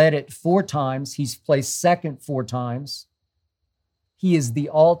 He has led it 4 times. He's placed second 4 times. He is the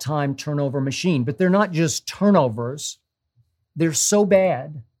all-time turnover machine. But they're not just turnovers. They're so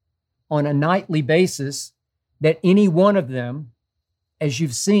bad on a nightly basis that any one of them, as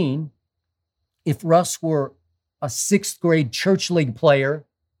you've seen, if Russ were a 6th grade church league player,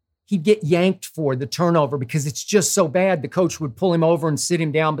 he'd get yanked for the turnover because it's just so bad. The coach would pull him over and sit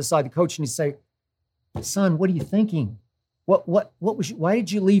him down beside the coach and he'd say, "Son, what are you thinking? Why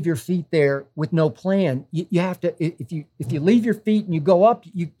did you leave your feet there with no plan? You have to, if you leave your feet and you go up,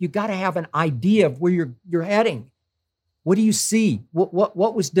 you got to have an idea of where you're heading. What do you see?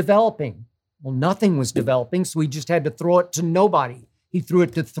 What was developing?" Well, nothing was developing, so he just had to throw it to nobody. He threw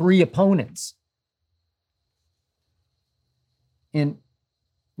it to 3 opponents. And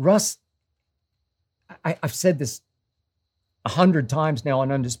Russ, I've said this 100 times now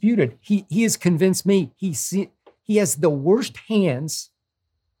on Undisputed, he has convinced me he has the worst hands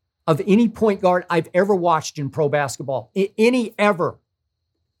of any point guard I've ever watched in pro basketball. Any ever.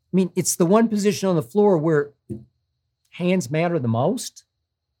 I mean, it's the one position on the floor where hands matter the most.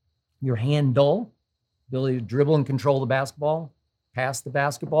 Your hand dull, ability to dribble and control the basketball, pass the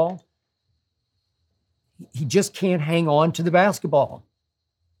basketball. He just can't hang on to the basketball.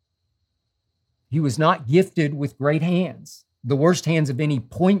 He was not gifted with great hands, the worst hands of any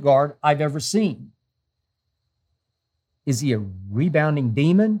point guard I've ever seen. Is he a rebounding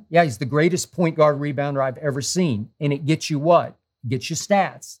demon? Yeah, he's the greatest point guard rebounder I've ever seen. And it gets you what? It gets you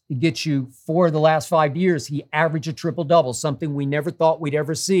stats. It gets you 4 of the last 5 years. He averaged a triple-double, something we never thought we'd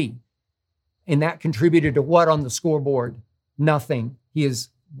ever see. And that contributed to what on the scoreboard? Nothing. He is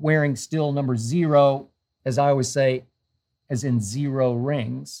wearing still number 0, as I always say, as in 0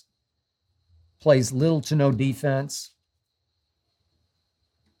 rings. Plays little to no defense.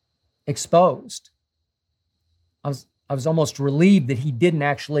 Exposed. I was almost relieved that he didn't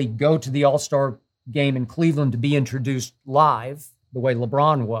actually go to the All-Star game in Cleveland to be introduced live, the way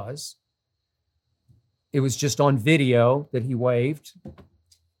LeBron was. It was just on video that he waved.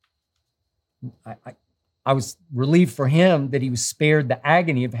 I was relieved for him that he was spared the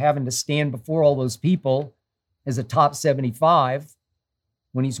agony of having to stand before all those people as a top 75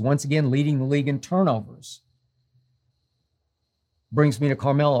 when he's once again leading the league in turnovers. Brings me to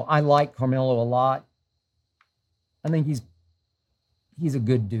Carmelo. I like Carmelo a lot. I think he's a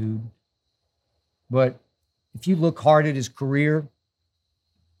good dude. But if you look hard at his career,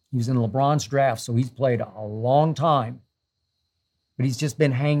 he was in LeBron's draft, so he's played a long time. But he's just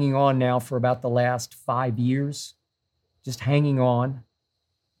been hanging on now for about the last 5 years. Just hanging on.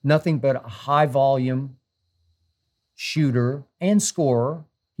 Nothing but a high-volume shooter and scorer.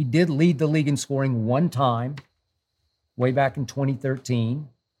 He did lead the league in scoring 1 time, way back in 2013.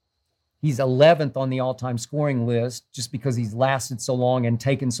 He's 11th on the all-time scoring list just because he's lasted so long and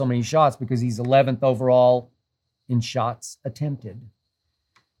taken so many shots, because he's 11th overall in shots attempted.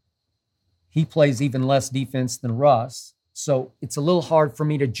 He plays even less defense than Russ, so it's a little hard for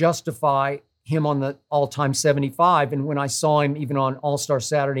me to justify him on the all-time 75. And when I saw him even on All-Star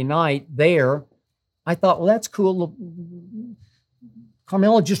Saturday night there, I thought, well, that's cool.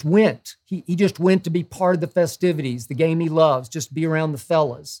 Carmelo just went. He just went to be part of the festivities, the game he loves, just to be around the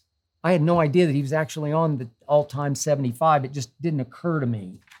fellas. I had no idea that he was actually on the all-time 75. It just didn't occur to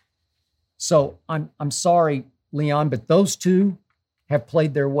me. So I'm sorry, Leon, but those two have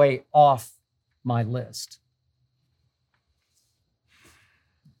played their way off my list.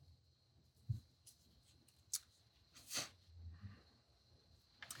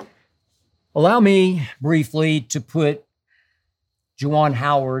 Allow me briefly to put Juwan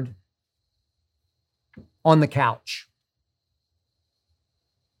Howard on the couch.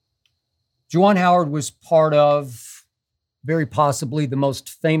 Juwan Howard was part of very possibly the most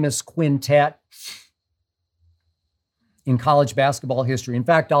famous quintet in college basketball history. In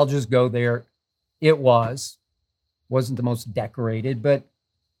fact, I'll just go there. It wasn't the most decorated, but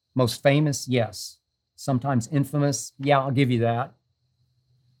most famous, yes. Sometimes infamous, yeah, I'll give you that.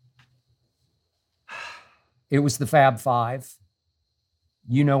 It was the Fab Five.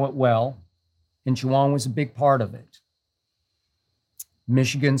 You know it well. And Juwan was a big part of it.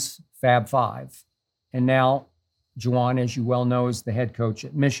 Michigan's Fab Five. And now Juwan, as you well know, is the head coach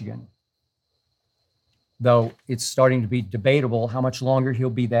at Michigan. Though it's starting to be debatable how much longer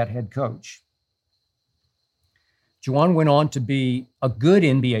he'll be that head coach. Juwan went on to be a good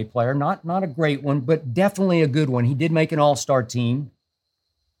NBA player, not a great one, but definitely a good one. He did make an all-star team.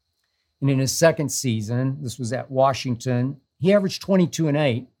 And in his second season, this was at Washington, he averaged 22 and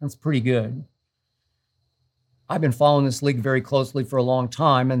 8. That's pretty good. I've been following this league very closely for a long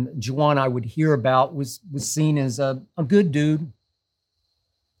time, and Juwan I would hear about was seen as a good dude,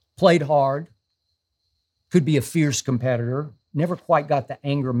 played hard, could be a fierce competitor, never quite got the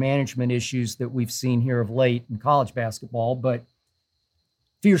anger management issues that we've seen here of late in college basketball, but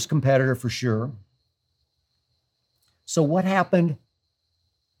fierce competitor for sure. So what happened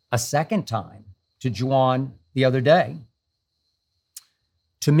a second time to Juwan the other day?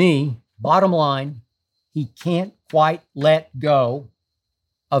 To me, bottom line, he can't quite let go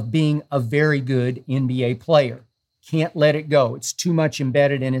of being a very good NBA player. Can't let it go. It's too much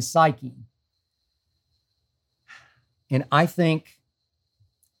embedded in his psyche. And I think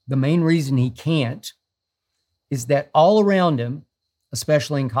the main reason he can't is that all around him,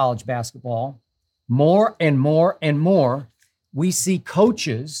 especially in college basketball, more and more and more, we see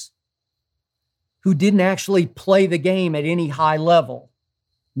coaches who didn't actually play the game at any high level.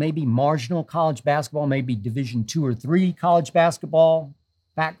 Maybe marginal college basketball, maybe Division II or III college basketball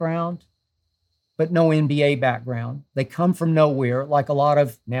background, but no NBA background. They come from nowhere, like a lot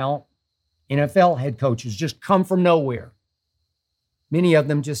of now NFL head coaches just come from nowhere. Many of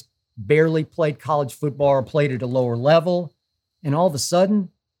them just barely played college football or played at a lower level. And all of a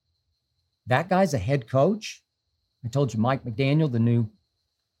sudden, that guy's a head coach. I told you Mike McDaniel, the new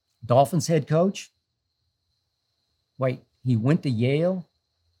Dolphins head coach. Wait, he went to Yale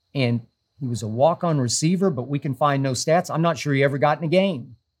and he was a walk-on receiver, but we can find no stats. I'm not sure he ever got in a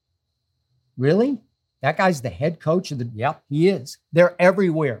game. Really? That guy's the head coach of the, yep, he is. They're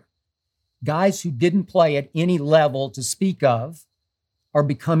everywhere. Guys who didn't play at any level to speak of are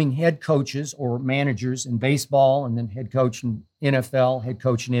becoming head coaches or managers in baseball and then head coach in NFL, head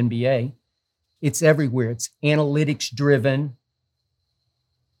coach in NBA. It's everywhere. It's analytics driven.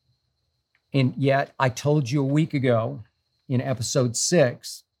 And yet I told you a week ago in episode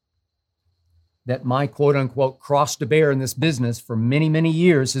 6 that my quote unquote cross to bear in this business for many, many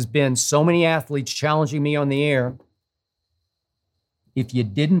years has been so many athletes challenging me on the air. If you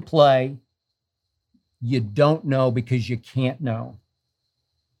didn't play, you don't know because you can't know.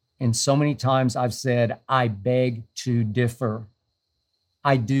 And so many times I've said, I beg to differ.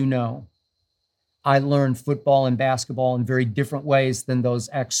 I do know. I learned football and basketball in very different ways than those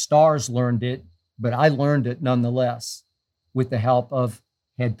ex-stars learned it, but I learned it nonetheless with the help of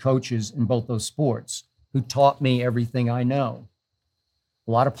head coaches in both those sports who taught me everything I know.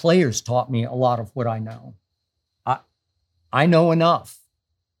 A lot of players taught me a lot of what I know. I know enough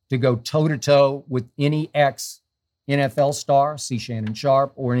to go toe-to-toe with any ex-NFL star, see Shannon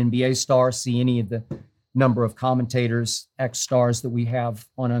Sharp, or an NBA star, see any of the number of commentators, ex-stars that we have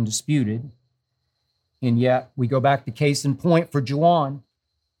on Undisputed. And yet we go back to case in point for Juwan.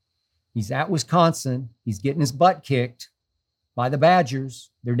 He's at Wisconsin. He's getting his butt kicked by the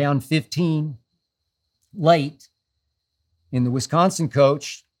Badgers. They're down 15 late. And the Wisconsin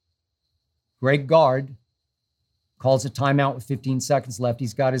coach, Greg Gard, calls a timeout with 15 seconds left.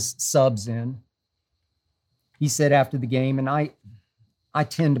 He's got his subs in. He said after the game, and I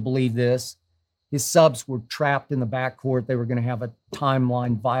tend to believe this, his subs were trapped in the backcourt. They were going to have a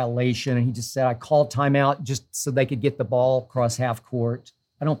timeline violation. And he just said, I called timeout just so they could get the ball across half court.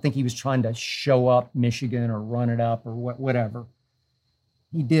 I don't think he was trying to show up Michigan or run it up or whatever.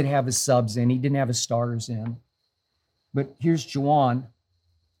 He did have his subs in. He didn't have his starters in. But here's Juwan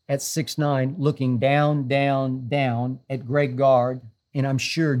at 6'9", looking down, down, down at Greg Gard. And I'm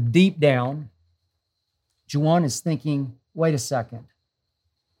sure deep down, Juwan is thinking, wait a second.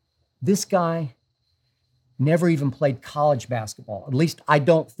 This guy never even played college basketball. At least I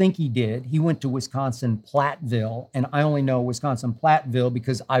don't think he did. He went to Wisconsin Platteville, and I only know Wisconsin Platteville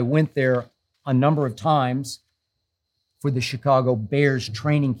because I went there a number of times for the Chicago Bears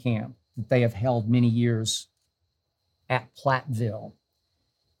training camp that they have held many years at Platteville.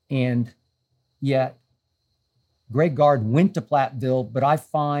 And yet, Greg Gard went to Platteville, but I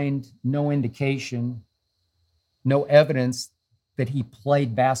find no indication, no evidence that he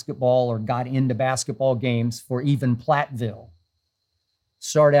played basketball or got into basketball games for even Platteville.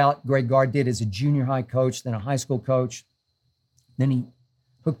 Started out, Greg Gard did as a junior high coach, then a high school coach. Then he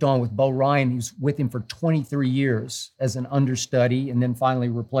hooked on with Bo Ryan. He was with him for 23 years as an understudy, and then finally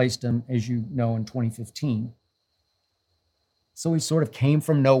replaced him, as you know, in 2015. So he sort of came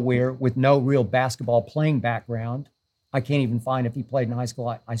from nowhere with no real basketball playing background. I can't even find if he played in high school.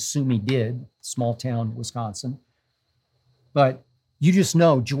 I assume he did, small town Wisconsin. But you just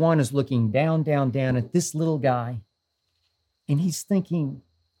know Juwan is looking down, down, down at this little guy, and he's thinking,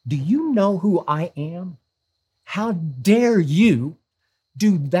 do you know who I am? How dare you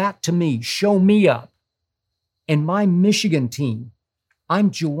do that to me? Show me up. And my Michigan team,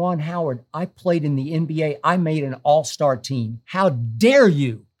 I'm Juwan Howard. I played in the NBA. I made an all-star team. How dare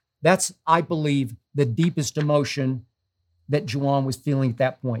you? That's, I believe, the deepest emotion that Juwan was feeling at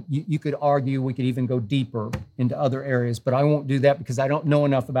that point. You could argue, we could even go deeper into other areas, but I won't do that because I don't know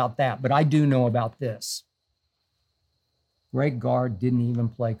enough about that. But I do know about this. Greg Gard didn't even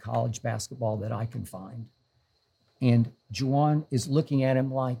play college basketball that I can find. And Juwan is looking at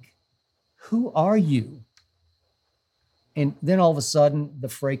him like, who are you? And then all of a sudden, the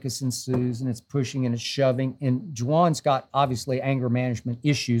fracas ensues, and it's pushing and it's shoving. And Juwan's got, obviously, anger management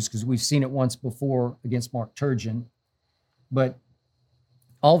issues because we've seen it once before against Mark Turgeon. But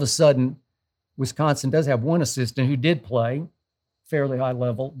all of a sudden, Wisconsin does have one assistant who did play fairly high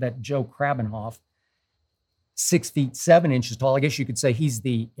level, that Joe Krabenhoff, 6'7" tall. I guess you could say he's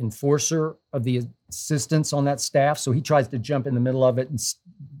the enforcer of the assistants on that staff. So he tries to jump in the middle of it and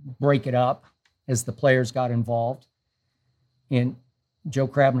break it up as the players got involved. And Joe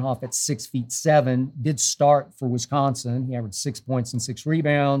Krabenhoff at 6'7" did start for Wisconsin. He averaged 6 points and 6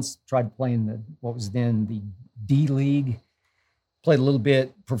 rebounds, tried to play in what was then the D League, played a little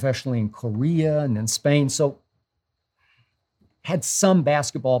bit professionally in Korea and then Spain. So had some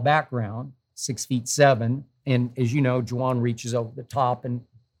basketball background, 6'7". And as you know, Juwan reaches over the top and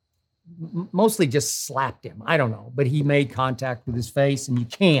mostly just slapped him. I don't know, but he made contact with his face, and you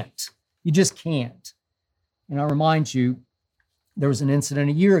just can't. And I remind you, there was an incident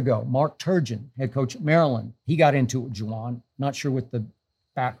a year ago. Mark Turgeon, head coach at Maryland, he got into it with Juwan. Not sure what the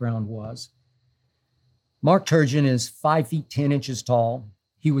background was. Mark Turgeon is 5 feet 10 inches tall.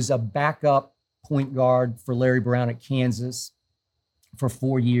 He was a backup point guard for Larry Brown at Kansas for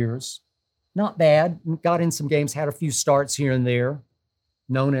 4 years. Not bad. Got in some games, had a few starts here and there.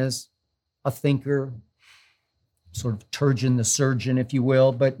 Known as a thinker, sort of Turgeon the surgeon, if you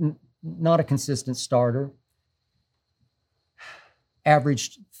will, but not a consistent starter.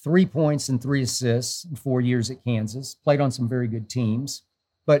 Averaged 3 points and 3 assists in 4 years at Kansas. Played on some very good teams,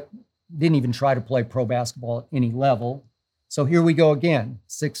 but didn't even try to play pro basketball at any level. So here we go again,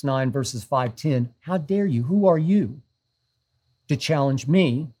 6'9" versus 5'10". How dare you? Who are you to challenge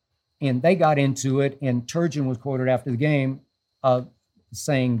me? And they got into it, and Turgeon was quoted after the game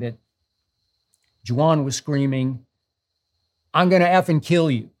saying that Juwan was screaming, "I'm going to effing kill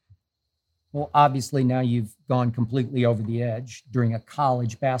you." Well, obviously now you've gone completely over the edge during a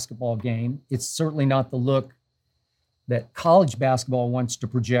college basketball game. It's certainly not the look that college basketball wants to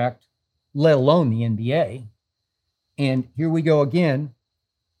project, let alone the NBA. And here we go again.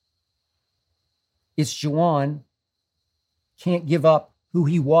 It's Juwan can't give up who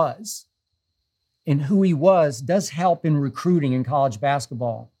he was. And who he was does help in recruiting in college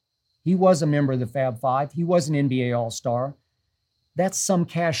basketball. He was a member of the Fab Five. He was an NBA All-Star. That's some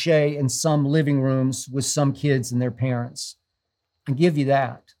cachet in some living rooms with some kids and their parents. I give you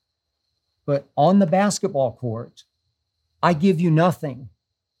that. But on the basketball court, I give you nothing.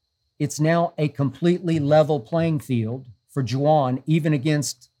 It's now a completely level playing field for Juwan, even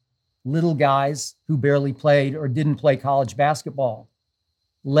against little guys who barely played or didn't play college basketball.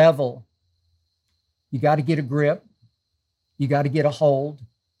 Level. You got to get a grip. You got to get a hold.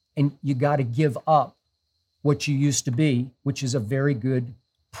 And you got to give up what you used to be, which is a very good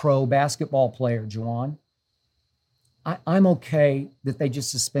pro basketball player, Juwan. I'm okay that they just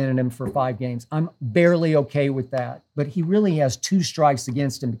suspended him for 5 games. I'm barely okay with that. But he really has 2 strikes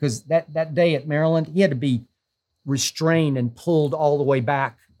against him because that day at Maryland, he had to be restrained and pulled all the way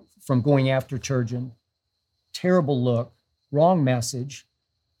back from going after Turgeon. Terrible look, wrong message.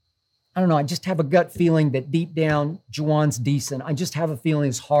 I don't know. I just have a gut feeling that deep down, Juwan's decent. I just have a feeling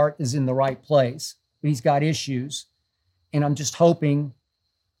his heart is in the right place, but he's got issues. And I'm just hoping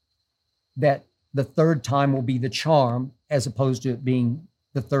that the 3rd time will be the charm as opposed to it being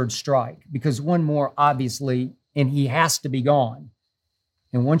the 3rd strike, because one more, obviously, and he has to be gone.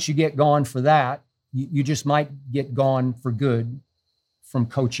 And once you get gone for that, you just might get gone for good from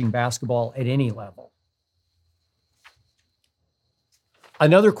coaching basketball at any level.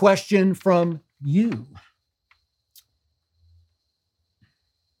 Another question from you.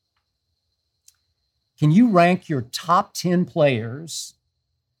 Can you rank your top 10 players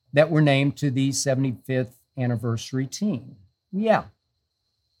that were named to the 75th anniversary team? Yeah,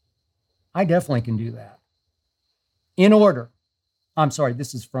 I definitely can do that. In order. I'm sorry,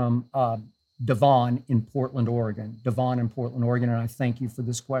 this is from Devon in Portland, Oregon. Devon in Portland, Oregon, and I thank you for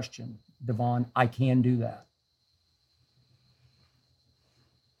this question. Devon, I can do that.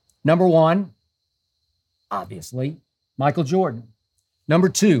 Number 1, obviously, Michael Jordan. Number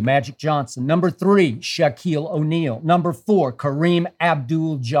 2, Magic Johnson. Number 3, Shaquille O'Neal. Number 4, Kareem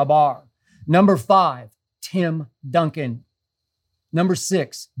Abdul-Jabbar. Number 5, Tim Duncan. Number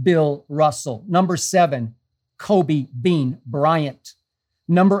 6, Bill Russell. Number 7, Kobe Bean Bryant.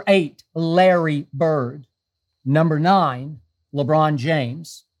 Number 8, Larry Bird. Number 9, LeBron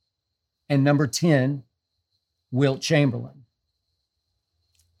James. And number 10, Wilt Chamberlain.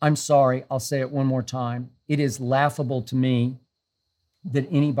 I'm sorry, I'll say it one more time. It is laughable to me that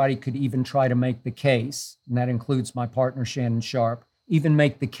anybody could even try to make the case, and that includes my partner Shannon Sharp, even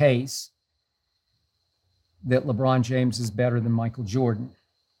make the case that LeBron James is better than Michael Jordan.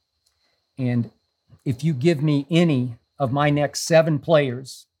 And if you give me any of my next 7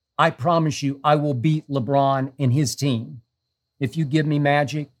 players, I promise you I will beat LeBron and his team. If you give me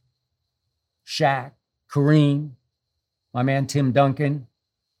Magic, Shaq, Kareem, my man Tim Duncan,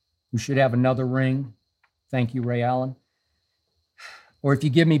 who should have another ring. Thank you, Ray Allen. Or if you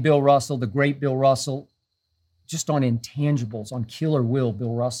give me Bill Russell, the great Bill Russell, just on intangibles, on killer will,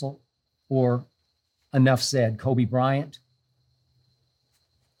 Bill Russell, or enough said, Kobe Bryant,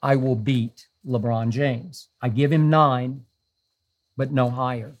 I will beat LeBron James. I give him 9, but no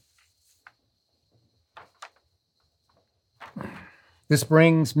higher. This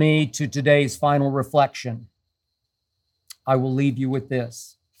brings me to today's final reflection. I will leave you with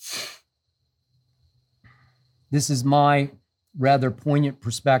this. This is my rather poignant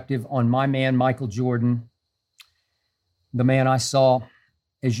perspective on my man, Michael Jordan, the man I saw,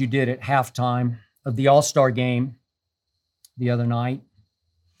 as you did at halftime of the All-Star game the other night,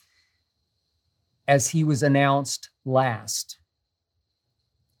 as he was announced last,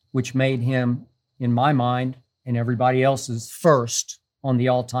 which made him, in my mind, and everybody else's, first on the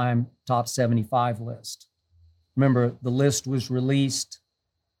all-time top 75 list. Remember, the list was released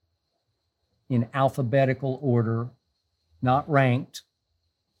in alphabetical order, not ranked.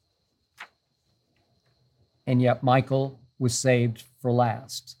 And yet Michael was saved for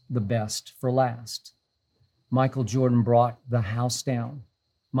last, the best for last. Michael Jordan brought the house down.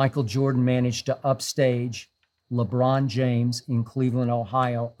 Michael Jordan managed to upstage LeBron James in Cleveland,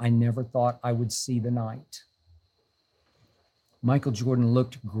 Ohio. I never thought I would see the night. Michael Jordan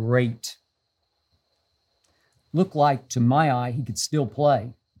looked great. Looked like, to my eye, he could still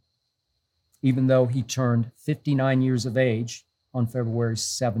play, even though he turned 59 years of age on February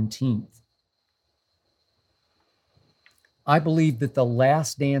 17th. I believe that the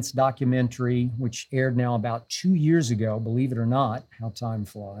Last Dance documentary, which aired now about 2 years ago, believe it or not, how time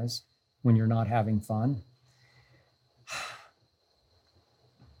flies when you're not having fun.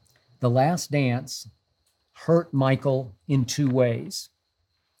 The Last Dance hurt Michael in 2 ways.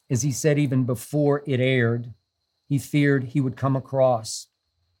 As he said even before it aired, he feared he would come across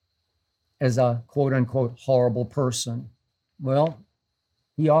as a quote-unquote horrible person. Well,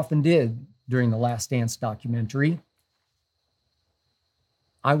 he often did during the Last Dance documentary.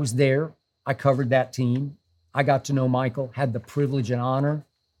 I was there. I covered that team. I got to know Michael, had the privilege and honor.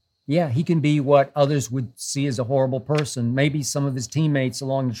 Yeah, he can be what others would see as a horrible person. Maybe some of his teammates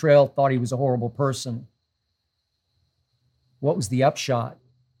along the trail thought he was a horrible person. What was the upshot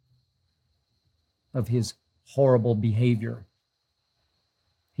of his horrible behavior?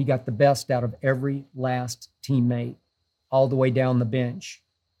 He got the best out of every last teammate, all the way down the bench.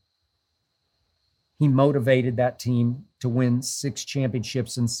 He motivated that team to win 6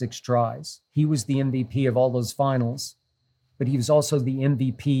 championships in 6 tries. He was the MVP of all those finals, but he was also the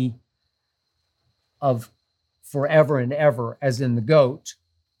MVP of forever and ever, as in the GOAT,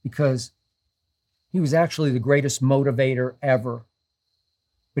 because he was actually the greatest motivator ever.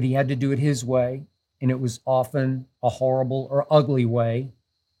 But he had to do it his way, and it was often a horrible or ugly way,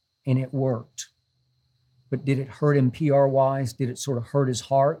 and it worked. But did it hurt him PR-wise? Did it sort of hurt his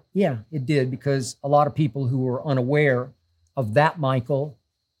heart? Yeah, it did, because a lot of people who were unaware of that Michael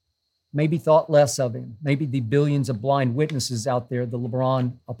maybe thought less of him. Maybe the billions of blind witnesses out there, the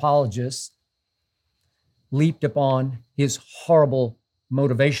LeBron apologists, leaped upon his horrible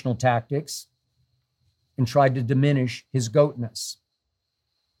motivational tactics and tried to diminish his GOATness.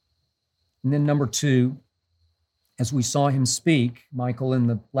 And then number 2, as we saw him speak, Michael, in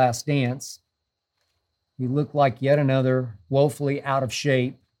The Last Dance, he looked like yet another woefully out of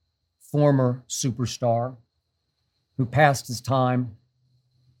shape former superstar who passed his time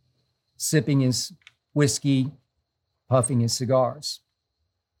sipping his whiskey, puffing his cigars.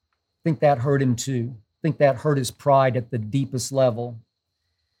 I think that hurt him too. I think that hurt his pride at the deepest level.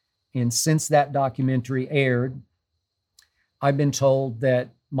 And since that documentary aired, I've been told that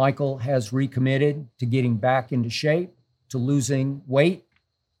Michael has recommitted to getting back into shape, to losing weight.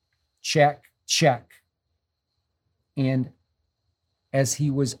 Check, check. And as he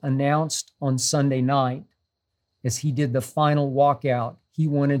was announced on Sunday night, as he did the final walkout, he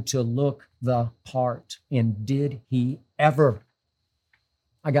wanted to look the part. And did he ever?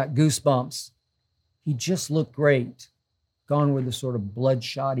 I got goosebumps. He just looked great. Gone with the sort of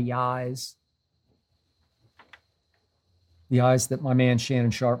bloodshotty eyes. The eyes that my man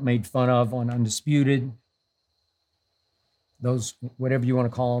Shannon Sharp made fun of on Undisputed. Those, whatever you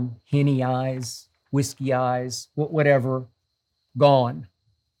want to call them, henny eyes, whiskey eyes, whatever, gone.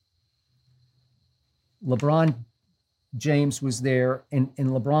 LeBron James was there, and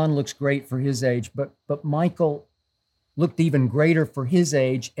LeBron looks great for his age, but Michael looked even greater for his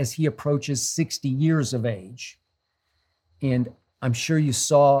age as he approaches 60 years of age. And I'm sure you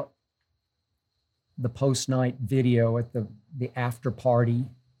saw the post-night video at the after party.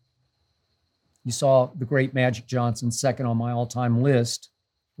 You saw the great Magic Johnson, second on my all-time list,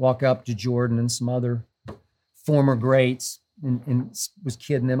 walk up to Jordan and some other former greats and was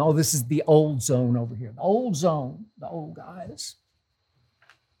kidding them. Oh, this is the old zone over here. The old zone, the old guys.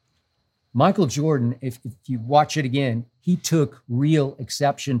 Michael Jordan, if you watch it again, he took real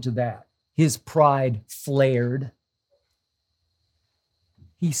exception to that. His pride flared.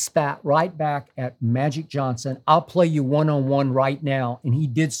 He spat right back at Magic Johnson. I'll play you one-on-one right now. And he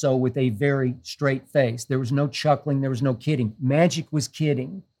did so with a very straight face. There was no chuckling. There was no kidding. Magic was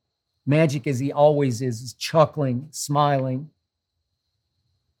kidding. Magic, as he always is chuckling, smiling,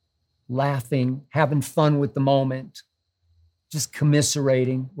 laughing, having fun with the moment, just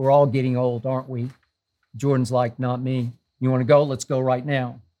commiserating. We're all getting old, aren't we? Jordan's like, not me. You want to go? Let's go right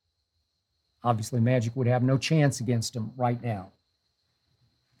now. Obviously, Magic would have no chance against him right now.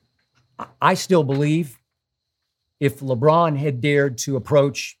 I still believe if LeBron had dared to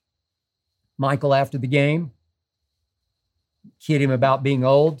approach Michael after the game, kid him about being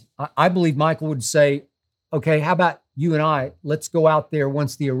old, I believe Michael would say, okay, how about you and I, let's go out there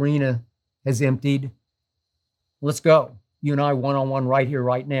once the arena has emptied. Let's go. You and I one-on-one right here,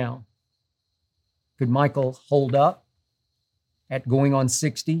 right now. Could Michael hold up at going on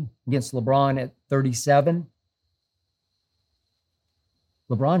 60 against LeBron at 37?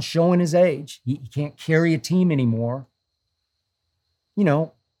 LeBron's showing his age. He can't carry a team anymore. You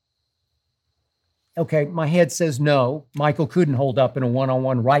know, okay, my head says no. Michael couldn't hold up in a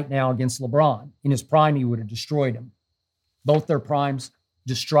one-on-one right now against LeBron. In his prime, he would have destroyed him. Both their primes,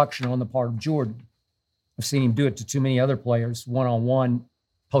 destruction on the part of Jordan. I've seen him do it to too many other players, one-on-one,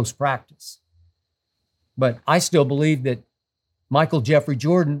 post-practice. But I still believe that Michael Jeffrey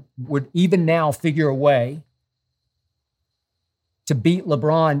Jordan would even now figure a way to beat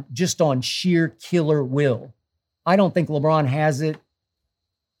LeBron just on sheer killer will. I don't think LeBron has it.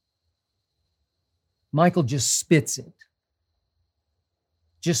 Michael just spits it.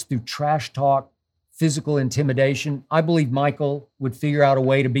 Just through trash talk, physical intimidation. I believe Michael would figure out a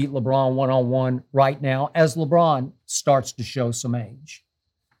way to beat LeBron one-on-one right now as LeBron starts to show some age.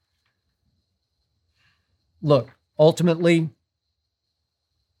 Look, ultimately,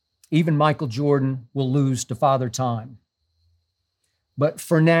 even Michael Jordan will lose to Father Time. But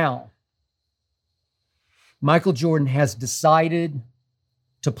for now, Michael Jordan has decided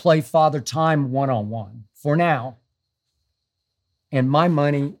to play Father Time one-on-one for now. And my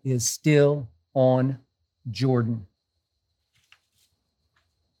money is still on Jordan.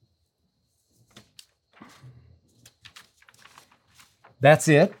 That's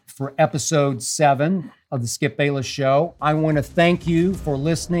it for episode 7 of the Skip Bayless Show. I want to thank you for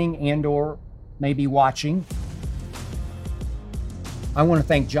listening and or maybe watching. I want to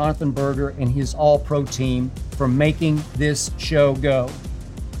thank Jonathan Berger and his All-Pro team for making this show go.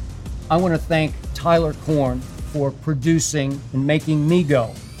 I want to thank Tyler Korn for producing and making me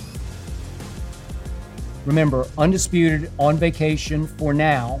go. Remember, Undisputed on vacation for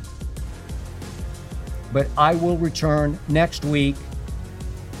now, but I will return next week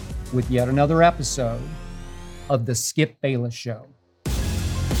with yet another episode of the Skip Bayless Show.